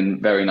fulfilling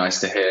and very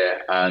nice to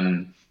hear.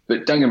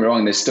 But don't get me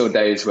wrong, there's still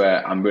days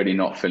where I'm really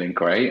not feeling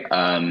great.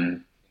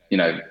 You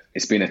know,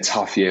 it's been a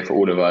tough year for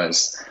all of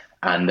us.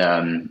 And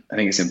I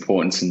think it's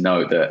important to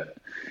note that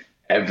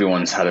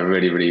everyone's had a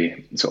really,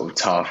 really sort of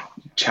tough,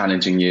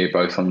 challenging year,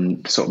 both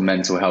on the sort of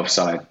mental health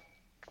side.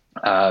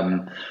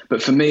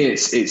 But for me,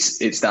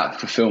 it's that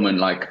fulfillment,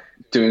 like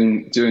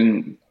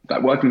doing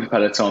like working for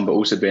Peloton, but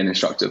also being an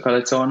instructor at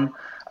Peloton.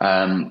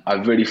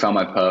 I've really found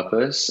my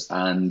purpose,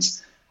 and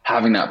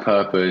having that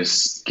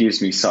purpose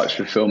gives me such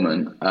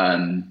fulfillment.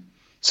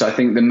 So I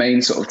think the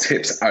main sort of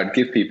tips I would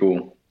give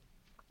people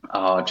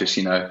are just,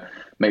 you know,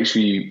 make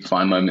sure you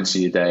find moments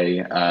in your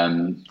day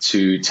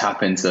to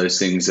tap into those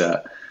things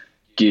that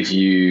give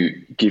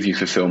you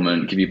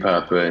fulfillment, give you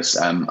purpose.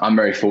 I'm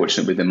very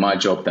fortunate within my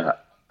job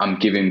that I'm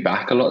giving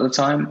back a lot of the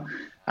time,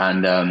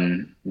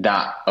 and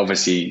that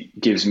obviously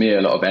gives me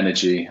a lot of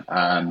energy.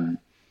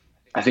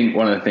 I think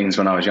one of the things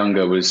when I was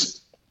younger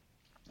was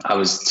I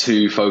was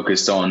too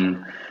focused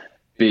on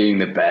being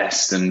the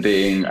best and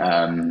being,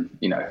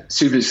 you know,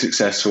 super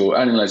successful,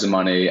 earning loads of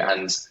money.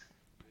 And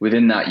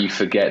within that, you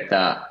forget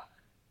that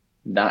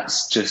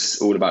that's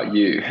just all about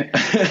you.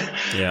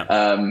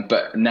 Yeah.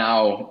 But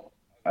now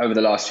over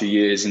the last few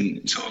years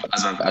and sort of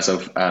as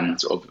I've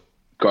sort of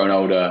grown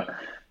older,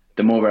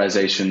 the more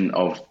realization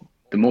of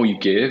the more you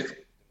give,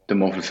 the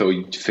more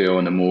fulfilled you feel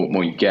and the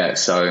more you get.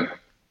 So,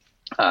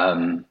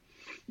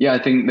 yeah, I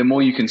think the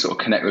more you can sort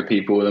of connect with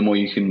people, the more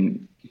you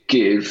can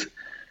give,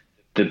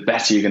 the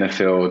better you're going to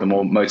feel, the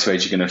more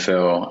motivated you're going to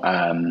feel.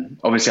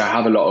 Obviously, I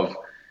have a lot of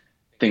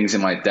things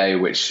in my day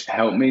which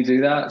help me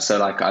do that. So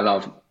like I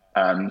love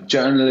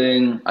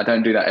journaling. I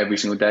don't do that every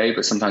single day,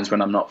 but sometimes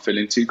when I'm not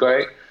feeling too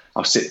great,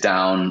 I'll sit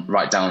down,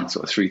 write down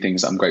sort of 3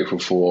 things I'm grateful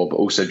for, but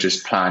also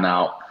just plan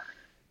out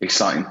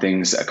exciting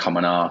things that are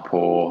coming up,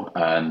 or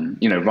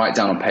write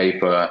down on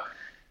paper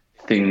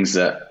things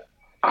that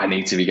I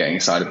need to be getting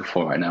excited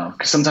for right now.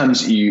 Because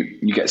sometimes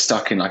you get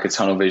stuck in like a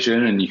tunnel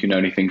vision and you can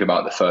only think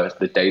about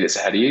the day that's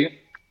ahead of you.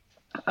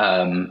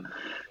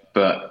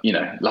 But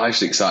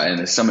life's exciting.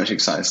 There's so much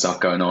exciting stuff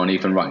going on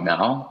even right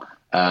now.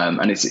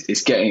 And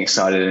it's getting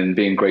excited and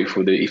being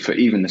grateful for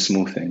even the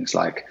small things,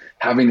 like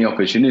having the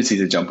opportunity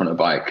to jump on a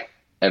bike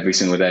every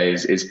single day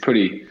is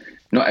pretty,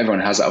 not everyone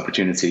has that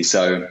opportunity.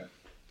 So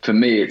for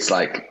me, it's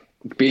like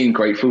being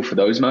grateful for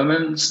those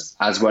moments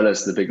as well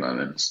as the big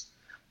moments.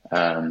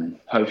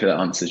 Hopefully that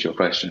answers your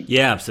question.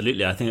 Yeah,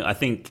 absolutely. I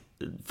think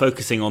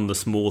focusing on the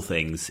small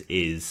things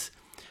is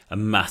a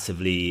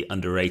massively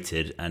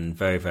underrated and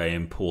very, very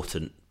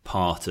important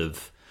part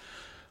of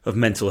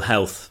mental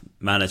health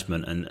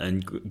management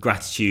and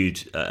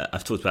gratitude.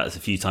 I've talked about this a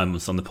few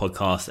times on the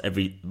podcast.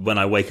 When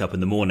I wake up in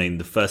the morning,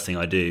 the first thing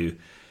I do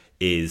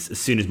is, as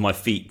soon as my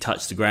feet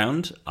touch the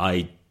ground,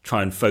 I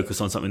try and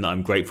focus on something that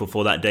I'm grateful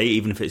for that day,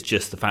 even if it's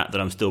just the fact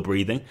that I'm still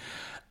breathing.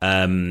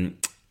 I've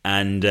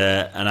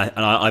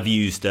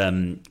used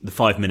the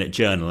 5-minute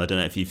journal. I don't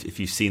know if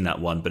you've seen that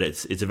one, but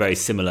it's a very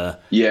similar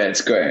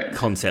it's great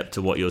concept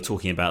to what you're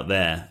talking about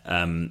there.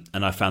 And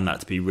I found that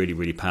to be really,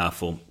 really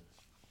powerful.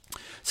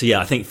 So yeah,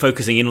 I think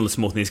focusing in on the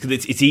small things,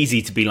 because it's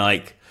easy to be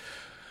like,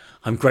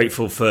 I'm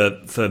grateful for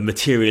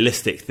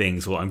materialistic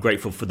things, or I'm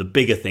grateful for the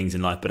bigger things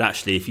in life. But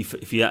actually,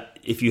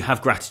 if you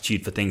have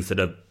gratitude for things that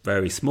are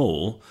very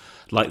small,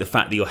 like the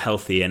fact that you're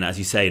healthy, and as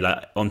you say,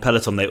 like on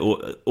Peloton,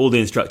 all the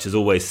instructors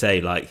always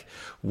say, like,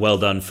 well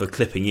done for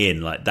clipping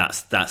in, like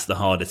that's the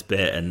hardest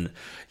bit, and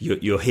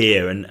you're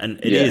here, and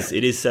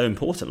it is so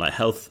important. Like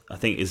health, I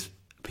think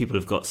people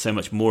have got so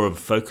much more of a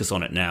focus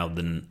on it now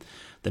than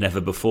ever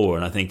before,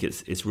 and I think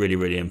it's really,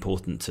 really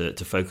important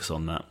to focus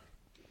on that.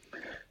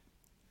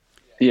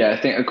 Yeah, I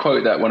think a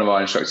quote that one of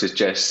our instructors,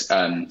 Jess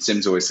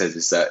Sims, always says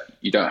is that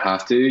you don't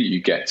have to,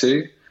 you get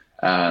to,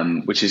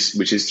 which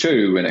is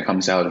true when it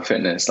comes to health and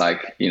fitness.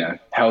 Like,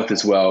 health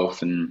is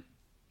wealth, and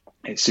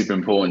it's super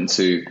important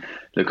to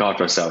look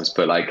after ourselves.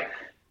 But like,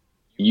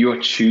 you're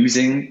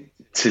choosing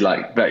to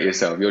like bet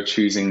yourself. You're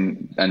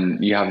choosing,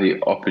 and you have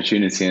the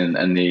opportunity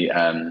and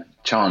the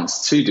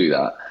chance to do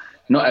that.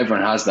 Not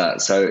everyone has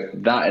that. So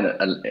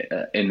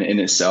that in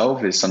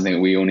itself is something that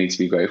we all need to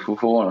be grateful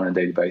for on a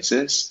daily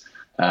basis.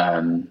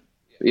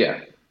 Yeah,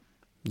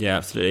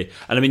 absolutely.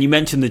 And I mean, you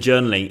mentioned the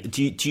journaling.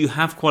 Do you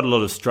have quite a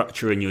lot of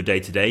structure in your day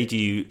to day? Do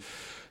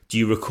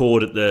you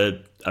record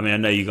I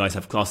know you guys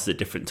have classes at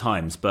different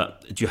times,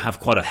 but do you have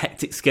quite a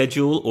hectic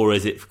schedule, or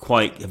is it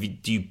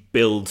do you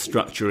build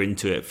structure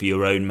into it for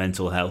your own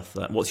mental health?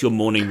 What's your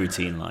morning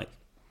routine like?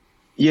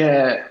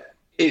 Yeah,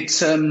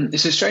 it's a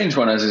strange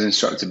one as an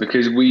instructor,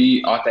 because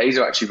our days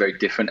are actually very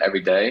different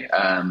every day.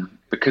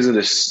 Because of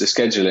the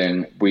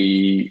scheduling,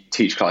 we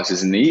teach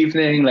classes in the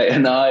evening, late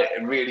at night,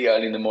 and really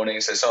early in the morning.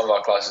 So some of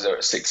our classes are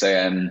at 6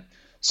 a.m.,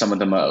 some of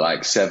them are at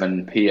like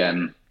 7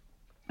 p.m.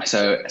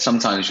 So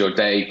sometimes your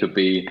day could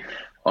be,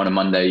 on a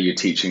Monday, you're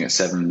teaching at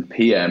 7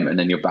 p.m. and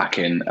then you're back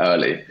in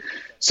early.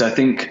 So I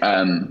think,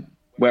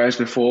 whereas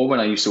before, when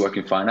I used to work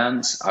in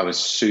finance, I was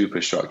super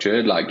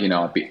structured. Like,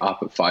 I'd be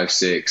up at 5,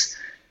 6.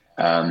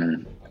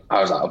 I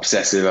was like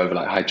obsessive over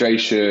like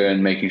hydration,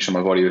 making sure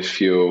my body was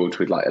fueled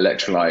with like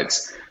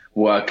electrolytes,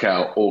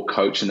 workout or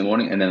coach in the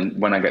morning. And then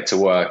when I get to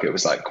work, it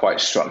was like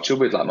quite structured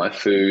with like my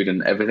food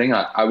and everything.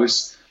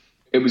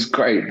 It was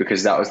great,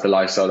 because that was the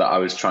lifestyle that I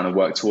was trying to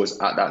work towards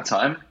at that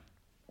time.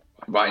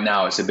 Right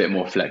now it's a bit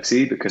more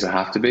flexy, because I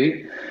have to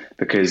be,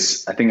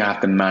 because I think I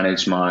have to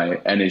manage my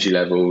energy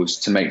levels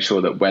to make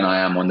sure that when I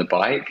am on the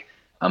bike,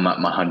 I'm at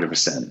my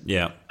 100%.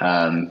 Yeah.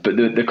 But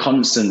the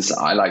constants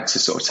I like to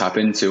sort of tap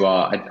into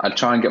are, I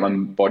try and get my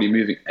body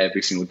moving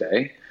every single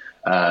day.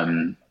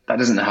 That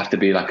doesn't have to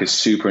be like a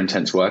super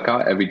intense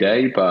workout every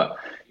day, but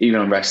even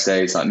on rest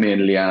days, like me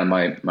and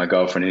Leanne, my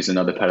girlfriend, who's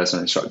another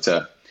Peloton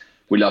instructor,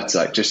 we love to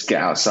like just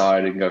get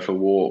outside and go for a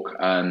walk.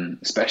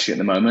 Especially at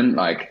the moment,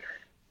 like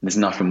there's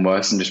nothing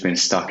worse than just being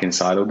stuck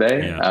inside all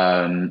day.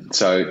 Yeah.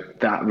 So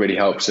that really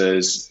helps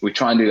us. We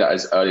try and do that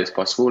as early as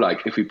possible.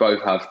 Like if we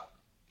both have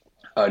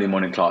early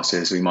morning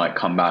classes, we might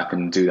come back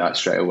and do that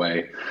straight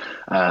away.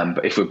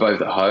 But if we're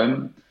both at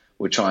home,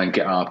 we'll try and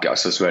get up, get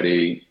ourselves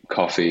ready,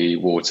 coffee,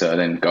 water,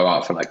 then go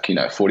out for like,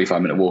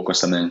 45-minute walk or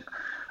something.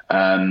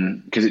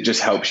 Because it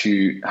just helps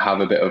you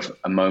have a bit of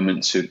a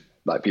moment to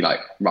like be like,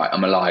 right,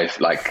 I'm alive,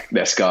 like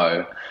let's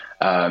go.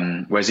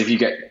 Whereas if you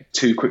get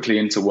too quickly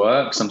into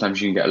work,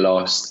 sometimes you can get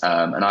lost.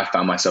 And I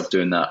found myself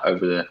doing that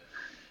over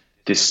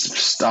this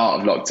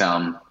start of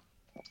lockdown,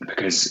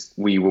 because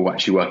we were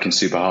actually working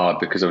super hard,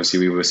 because obviously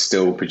we were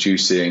still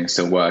producing,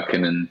 still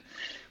working, and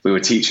we were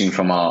teaching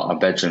from our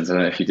bedrooms. I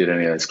don't know if you did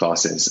any of those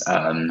classes.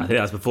 I think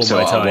that was before so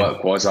my time. Our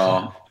work was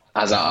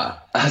as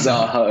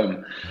our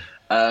home.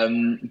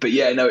 But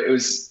yeah, no, it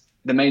was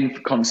the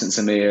main constants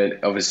for me are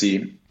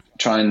obviously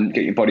try and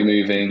get your body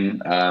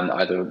moving,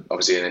 either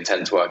obviously an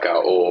intense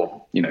workout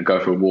or, go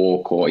for a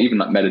walk, or even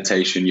like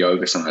meditation,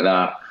 yoga, something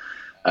like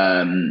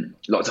that.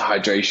 Lots of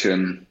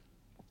hydration,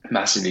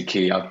 massively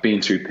key. I've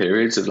been through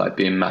periods of like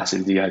being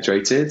massively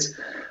dehydrated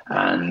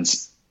and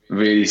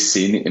really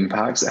seen the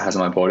impacts it has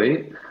on my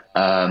body.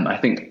 I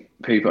think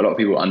a lot of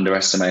people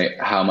underestimate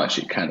how much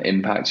it can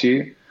impact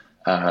you,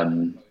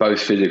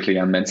 both physically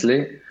and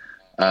mentally.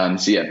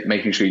 So yeah,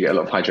 making sure you get a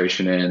lot of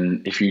hydration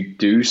in. If you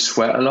do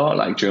sweat a lot,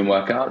 like during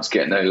workouts,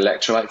 getting the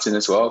electrolytes in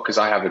as well. Because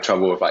I have a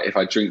trouble with like if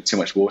I drink too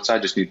much water, I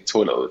just need the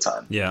toilet all the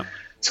time. Yeah.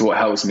 So what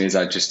helps me is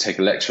I just take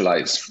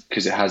electrolytes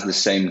because it has the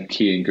same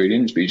key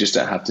ingredients, but you just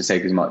don't have to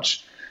take as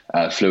much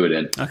fluid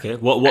in. Okay.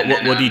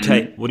 What do you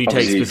take? What do you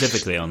take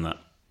specifically on that?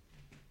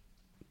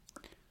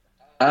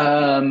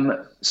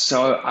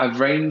 So I've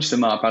ranged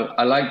them up.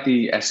 I like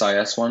the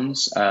SIS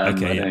ones. I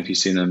don't know if you've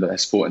seen them, but they're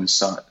Sport and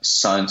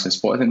Science and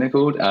Sport, I think they're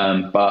called.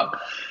 But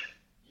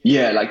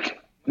yeah, like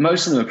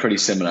most of them are pretty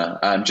similar.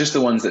 Just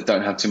the ones that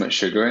don't have too much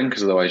sugar in,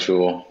 because otherwise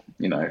you're,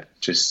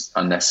 just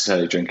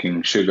unnecessarily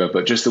drinking sugar.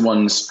 But just the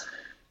ones,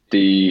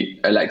 the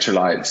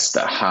electrolytes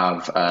that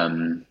have,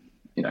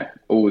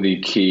 all the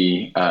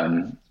key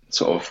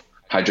sort of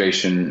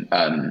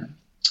hydration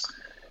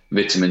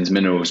vitamins,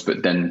 minerals,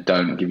 but then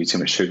don't give you too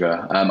much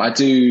sugar. I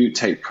do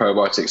take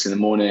probiotics in the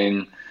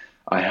morning.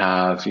 I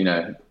have,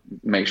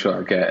 make sure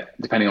I get,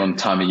 depending on the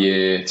time of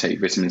year,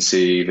 take vitamin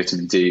C,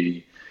 vitamin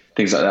D,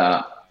 things like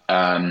that.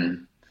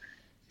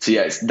 So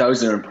yeah,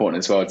 those are important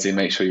as well, to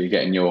make sure you're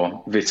getting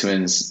your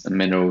vitamins and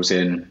minerals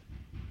in,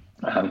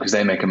 because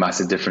they make a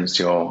massive difference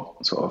to your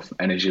sort of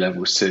energy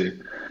levels too.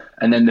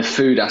 And then the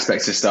food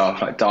aspects of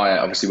stuff like diet,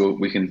 obviously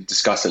we can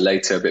discuss it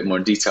later a bit more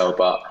in detail,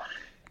 but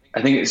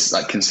I think it's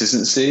like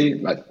consistency.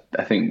 Like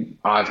I think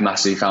I've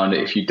massively found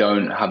it. If you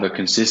don't have a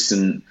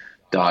consistent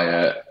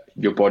diet,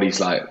 your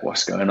body's like,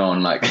 what's going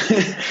on? Like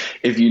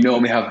if you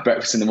normally have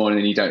breakfast in the morning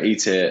and you don't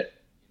eat it,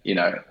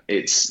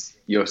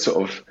 you're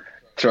sort of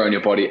throwing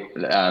your body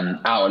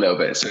out a little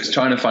bit. So it's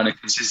trying to find a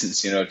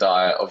consistency in your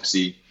diet.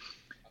 Obviously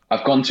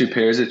I've gone through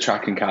periods of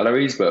tracking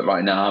calories, but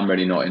right now I'm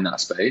really not in that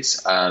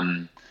space.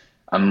 I'm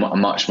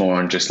much more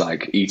on just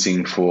like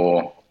eating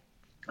for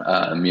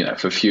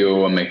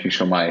fuel and making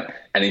sure my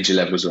energy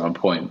levels are on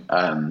point.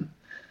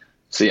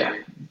 So yeah,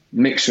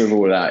 mixture of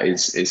all of that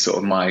is sort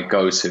of my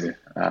go-to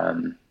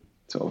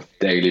sort of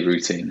daily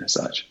routine as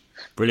such.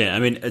 Brilliant. I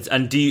mean,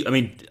 and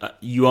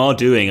you are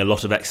doing a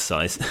lot of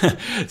exercise.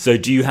 So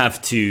do you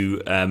have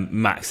to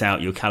max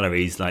out your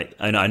calories? Like,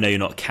 I know you're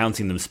not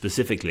counting them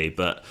specifically,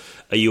 but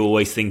are you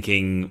always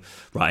thinking,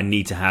 right, I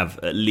need to have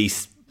at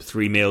least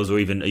 3 meals, or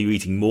even are you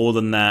eating more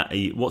than that?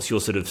 What's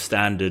your sort of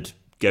standard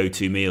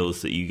go-to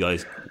meals that you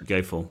guys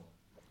go for?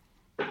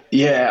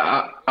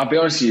 Yeah, I'll be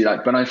honest with you,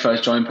 like when I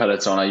first joined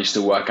Peloton, I used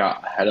to work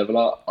out a hell of a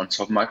lot on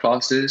top of my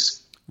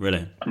classes.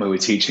 Really? And we were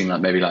teaching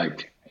like maybe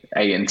like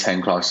 8 and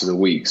 10 classes a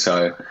week.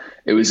 So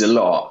it was a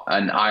lot.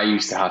 And I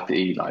used to have to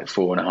eat like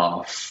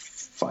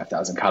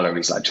 5,000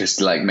 calories, like just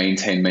to like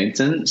maintain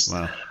maintenance.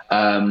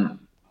 Wow.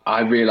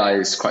 I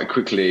realized quite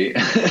quickly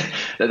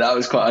that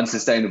was quite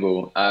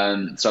unsustainable.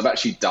 So I've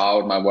actually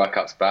dialed my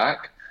workouts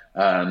back.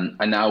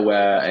 I now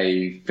wear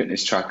a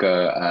fitness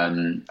tracker.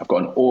 I've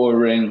got an Oura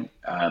ring,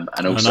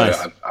 and also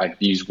nice. I've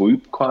used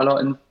Whoop quite a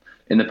lot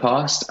in the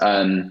past,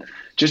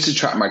 just to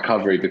track my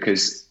recovery,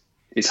 because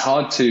it's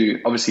hard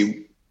to,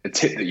 obviously a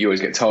tip that you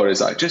always get told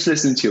is like, just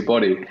listen to your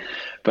body,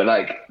 but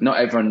like not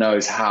everyone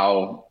knows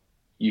how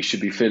you should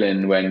be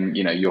feeling when,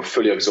 you're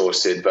fully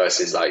exhausted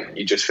versus like,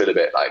 you just feel a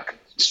bit like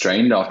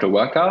strained after a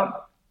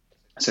workout.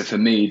 So for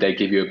me, they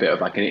give you a bit of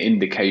like an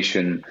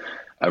indication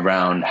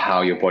around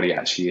how your body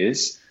actually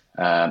is.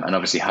 And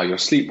obviously how your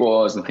sleep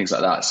was and things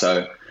like that.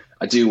 So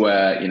I do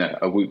wear,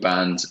 a Whoop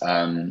band,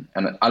 and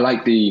I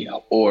like the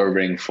Oura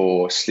ring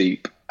for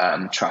sleep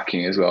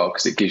tracking as well,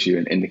 because it gives you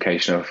an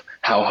indication of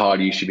how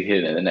hard you should be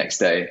hitting it the next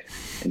day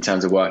in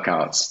terms of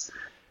workouts.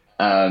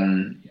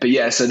 But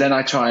yeah, so then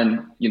I try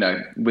and,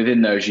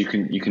 within those you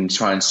can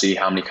try and see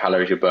how many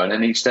calories you're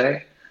burning each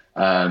day.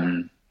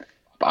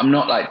 But I'm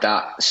not like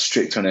that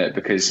strict on it,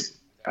 because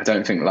I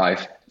don't think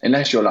life,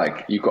 unless you're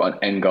like, you've got an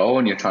end goal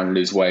and you're trying to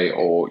lose weight,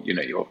 or,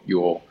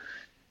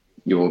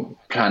 you're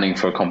planning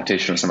for a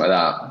competition or something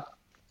like that,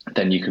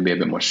 then you can be a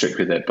bit more strict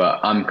with it. But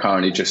I'm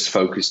currently just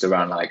focused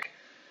around like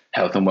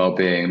health and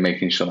well-being,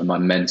 making sure that my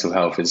mental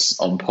health is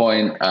on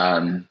point.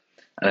 And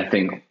I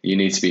think you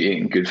need to be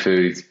eating good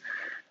food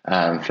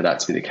for that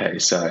to be the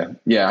case. So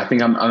yeah, I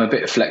think I'm a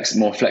bit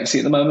more flexy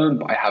at the moment,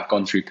 but I have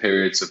gone through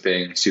periods of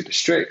being super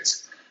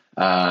strict.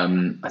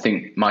 I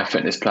think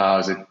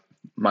MyFitnessPal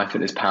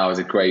is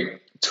a great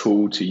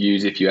tool to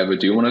use if you ever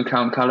do want to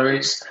count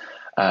calories.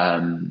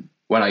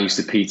 When I used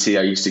to PT,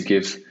 I used to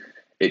give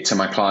it to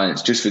my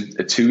clients just for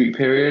a 2-week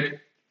period,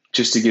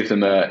 just to give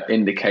them an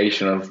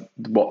indication of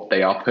what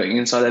they are putting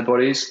inside their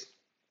bodies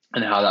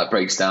and how that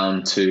breaks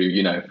down to,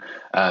 their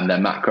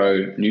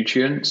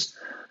macronutrients.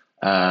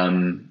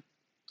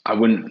 I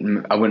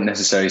wouldn't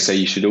necessarily say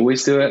you should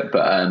always do it,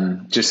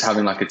 but just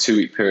having like a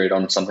 2-week period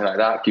on something like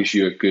that gives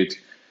you a good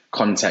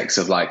context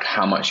of like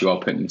how much you are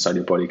putting inside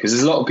your body. Because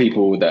there's a lot of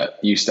people that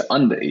used to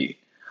undereat,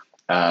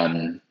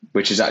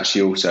 which is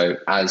actually also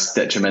as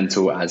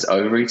detrimental as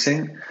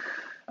overeating.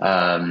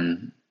 So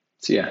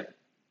yeah.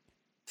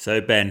 So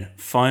Ben,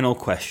 final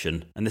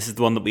question, and this is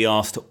the one that we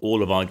ask to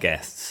all of our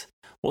guests.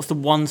 What's the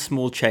one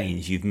small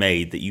change you've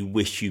made that you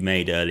wish you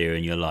made earlier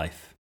in your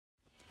life?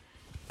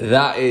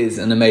 That is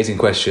an amazing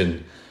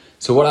question.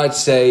 So what I'd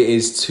say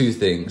is two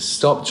things.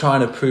 Stop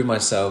trying to prove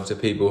myself to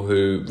people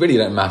who really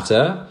don't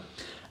matter,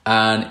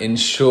 and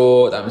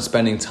ensure that I'm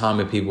spending time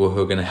with people who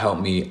are going to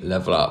help me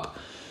level up.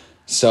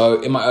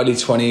 So in my early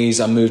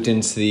 20s, I moved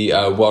into the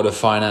world of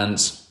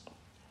finance,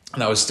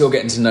 and I was still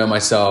getting to know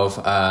myself,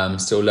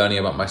 still learning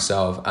about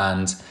myself.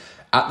 And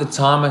at the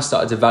time, I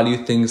started to value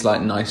things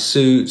like nice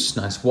suits,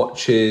 nice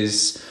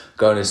watches,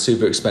 going to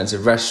super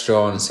expensive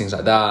restaurants, things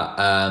like that.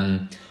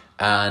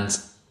 And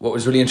what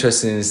was really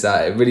interesting is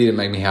that it really didn't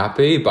make me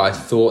happy, but I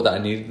thought that I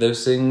needed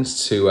those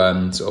things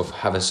to sort of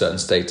have a certain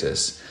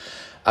status.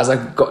 As I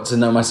got to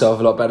know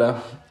myself a lot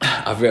better,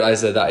 I've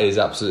realized that that is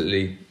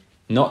absolutely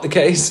not the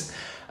case.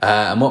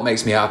 And what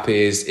makes me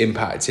happy is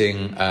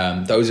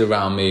impacting those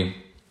around me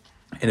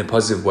in a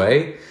positive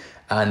way.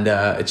 And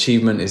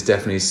achievement is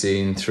definitely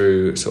seen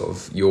through sort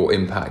of your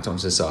impact on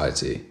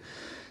society.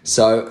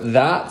 So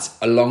that,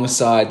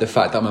 alongside the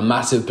fact that I'm a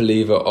massive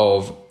believer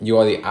of you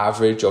are the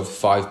average of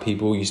 5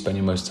 people you spend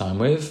your most time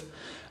with.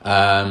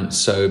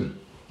 So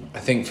I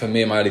think for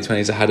me in my early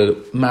 20s, I had a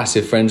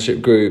massive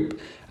friendship group.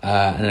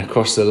 And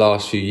across the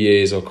last few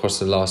years, or across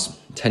the last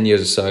 10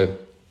 years or so,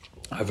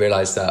 I've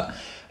realized that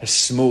a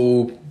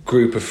small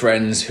group of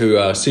friends who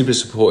are super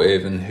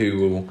supportive and who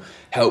will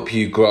help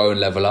you grow and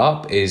level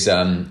up is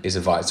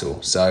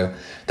vital. So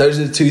those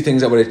are the two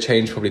things I would have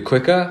changed probably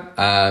quicker.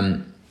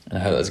 And I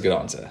hope that's a good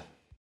answer.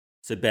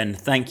 So Ben,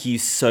 thank you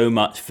so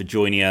much for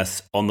joining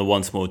us on the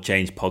One Small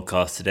Change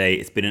podcast today.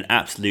 It's been an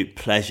absolute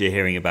pleasure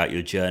hearing about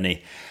your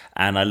journey,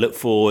 and I look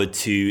forward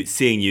to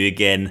seeing you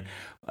again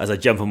as I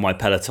jump on my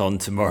Peloton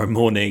tomorrow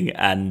morning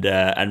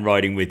and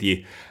riding with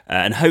you.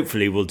 And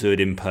hopefully we'll do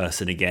it in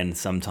person again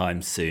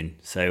sometime soon.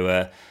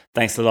 So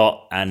thanks a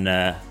lot,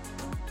 and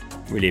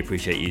really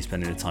appreciate you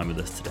spending the time with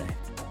us today.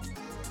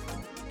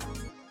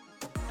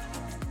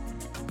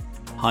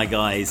 Hi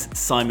guys,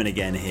 Simon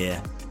again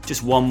here.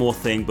 Just one more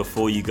thing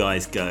before you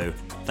guys go.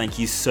 Thank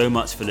you so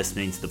much for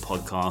listening to the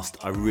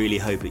podcast. I really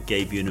hope it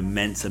gave you an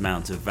immense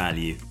amount of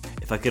value.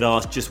 If I could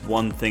ask just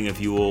one thing of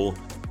you all,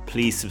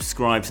 please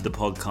subscribe to the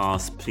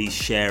podcast, please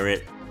share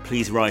it,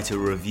 please write a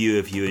review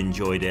if you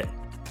enjoyed it.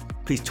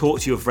 Please talk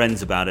to your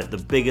friends about it. The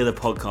bigger the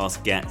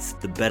podcast gets,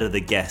 the better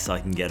the guests I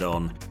can get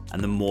on,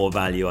 and the more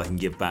value I can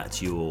give back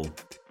to you all.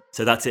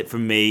 So that's it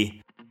from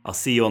me. I'll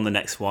see you on the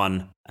next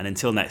one, and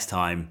until next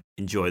time,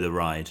 enjoy the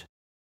ride.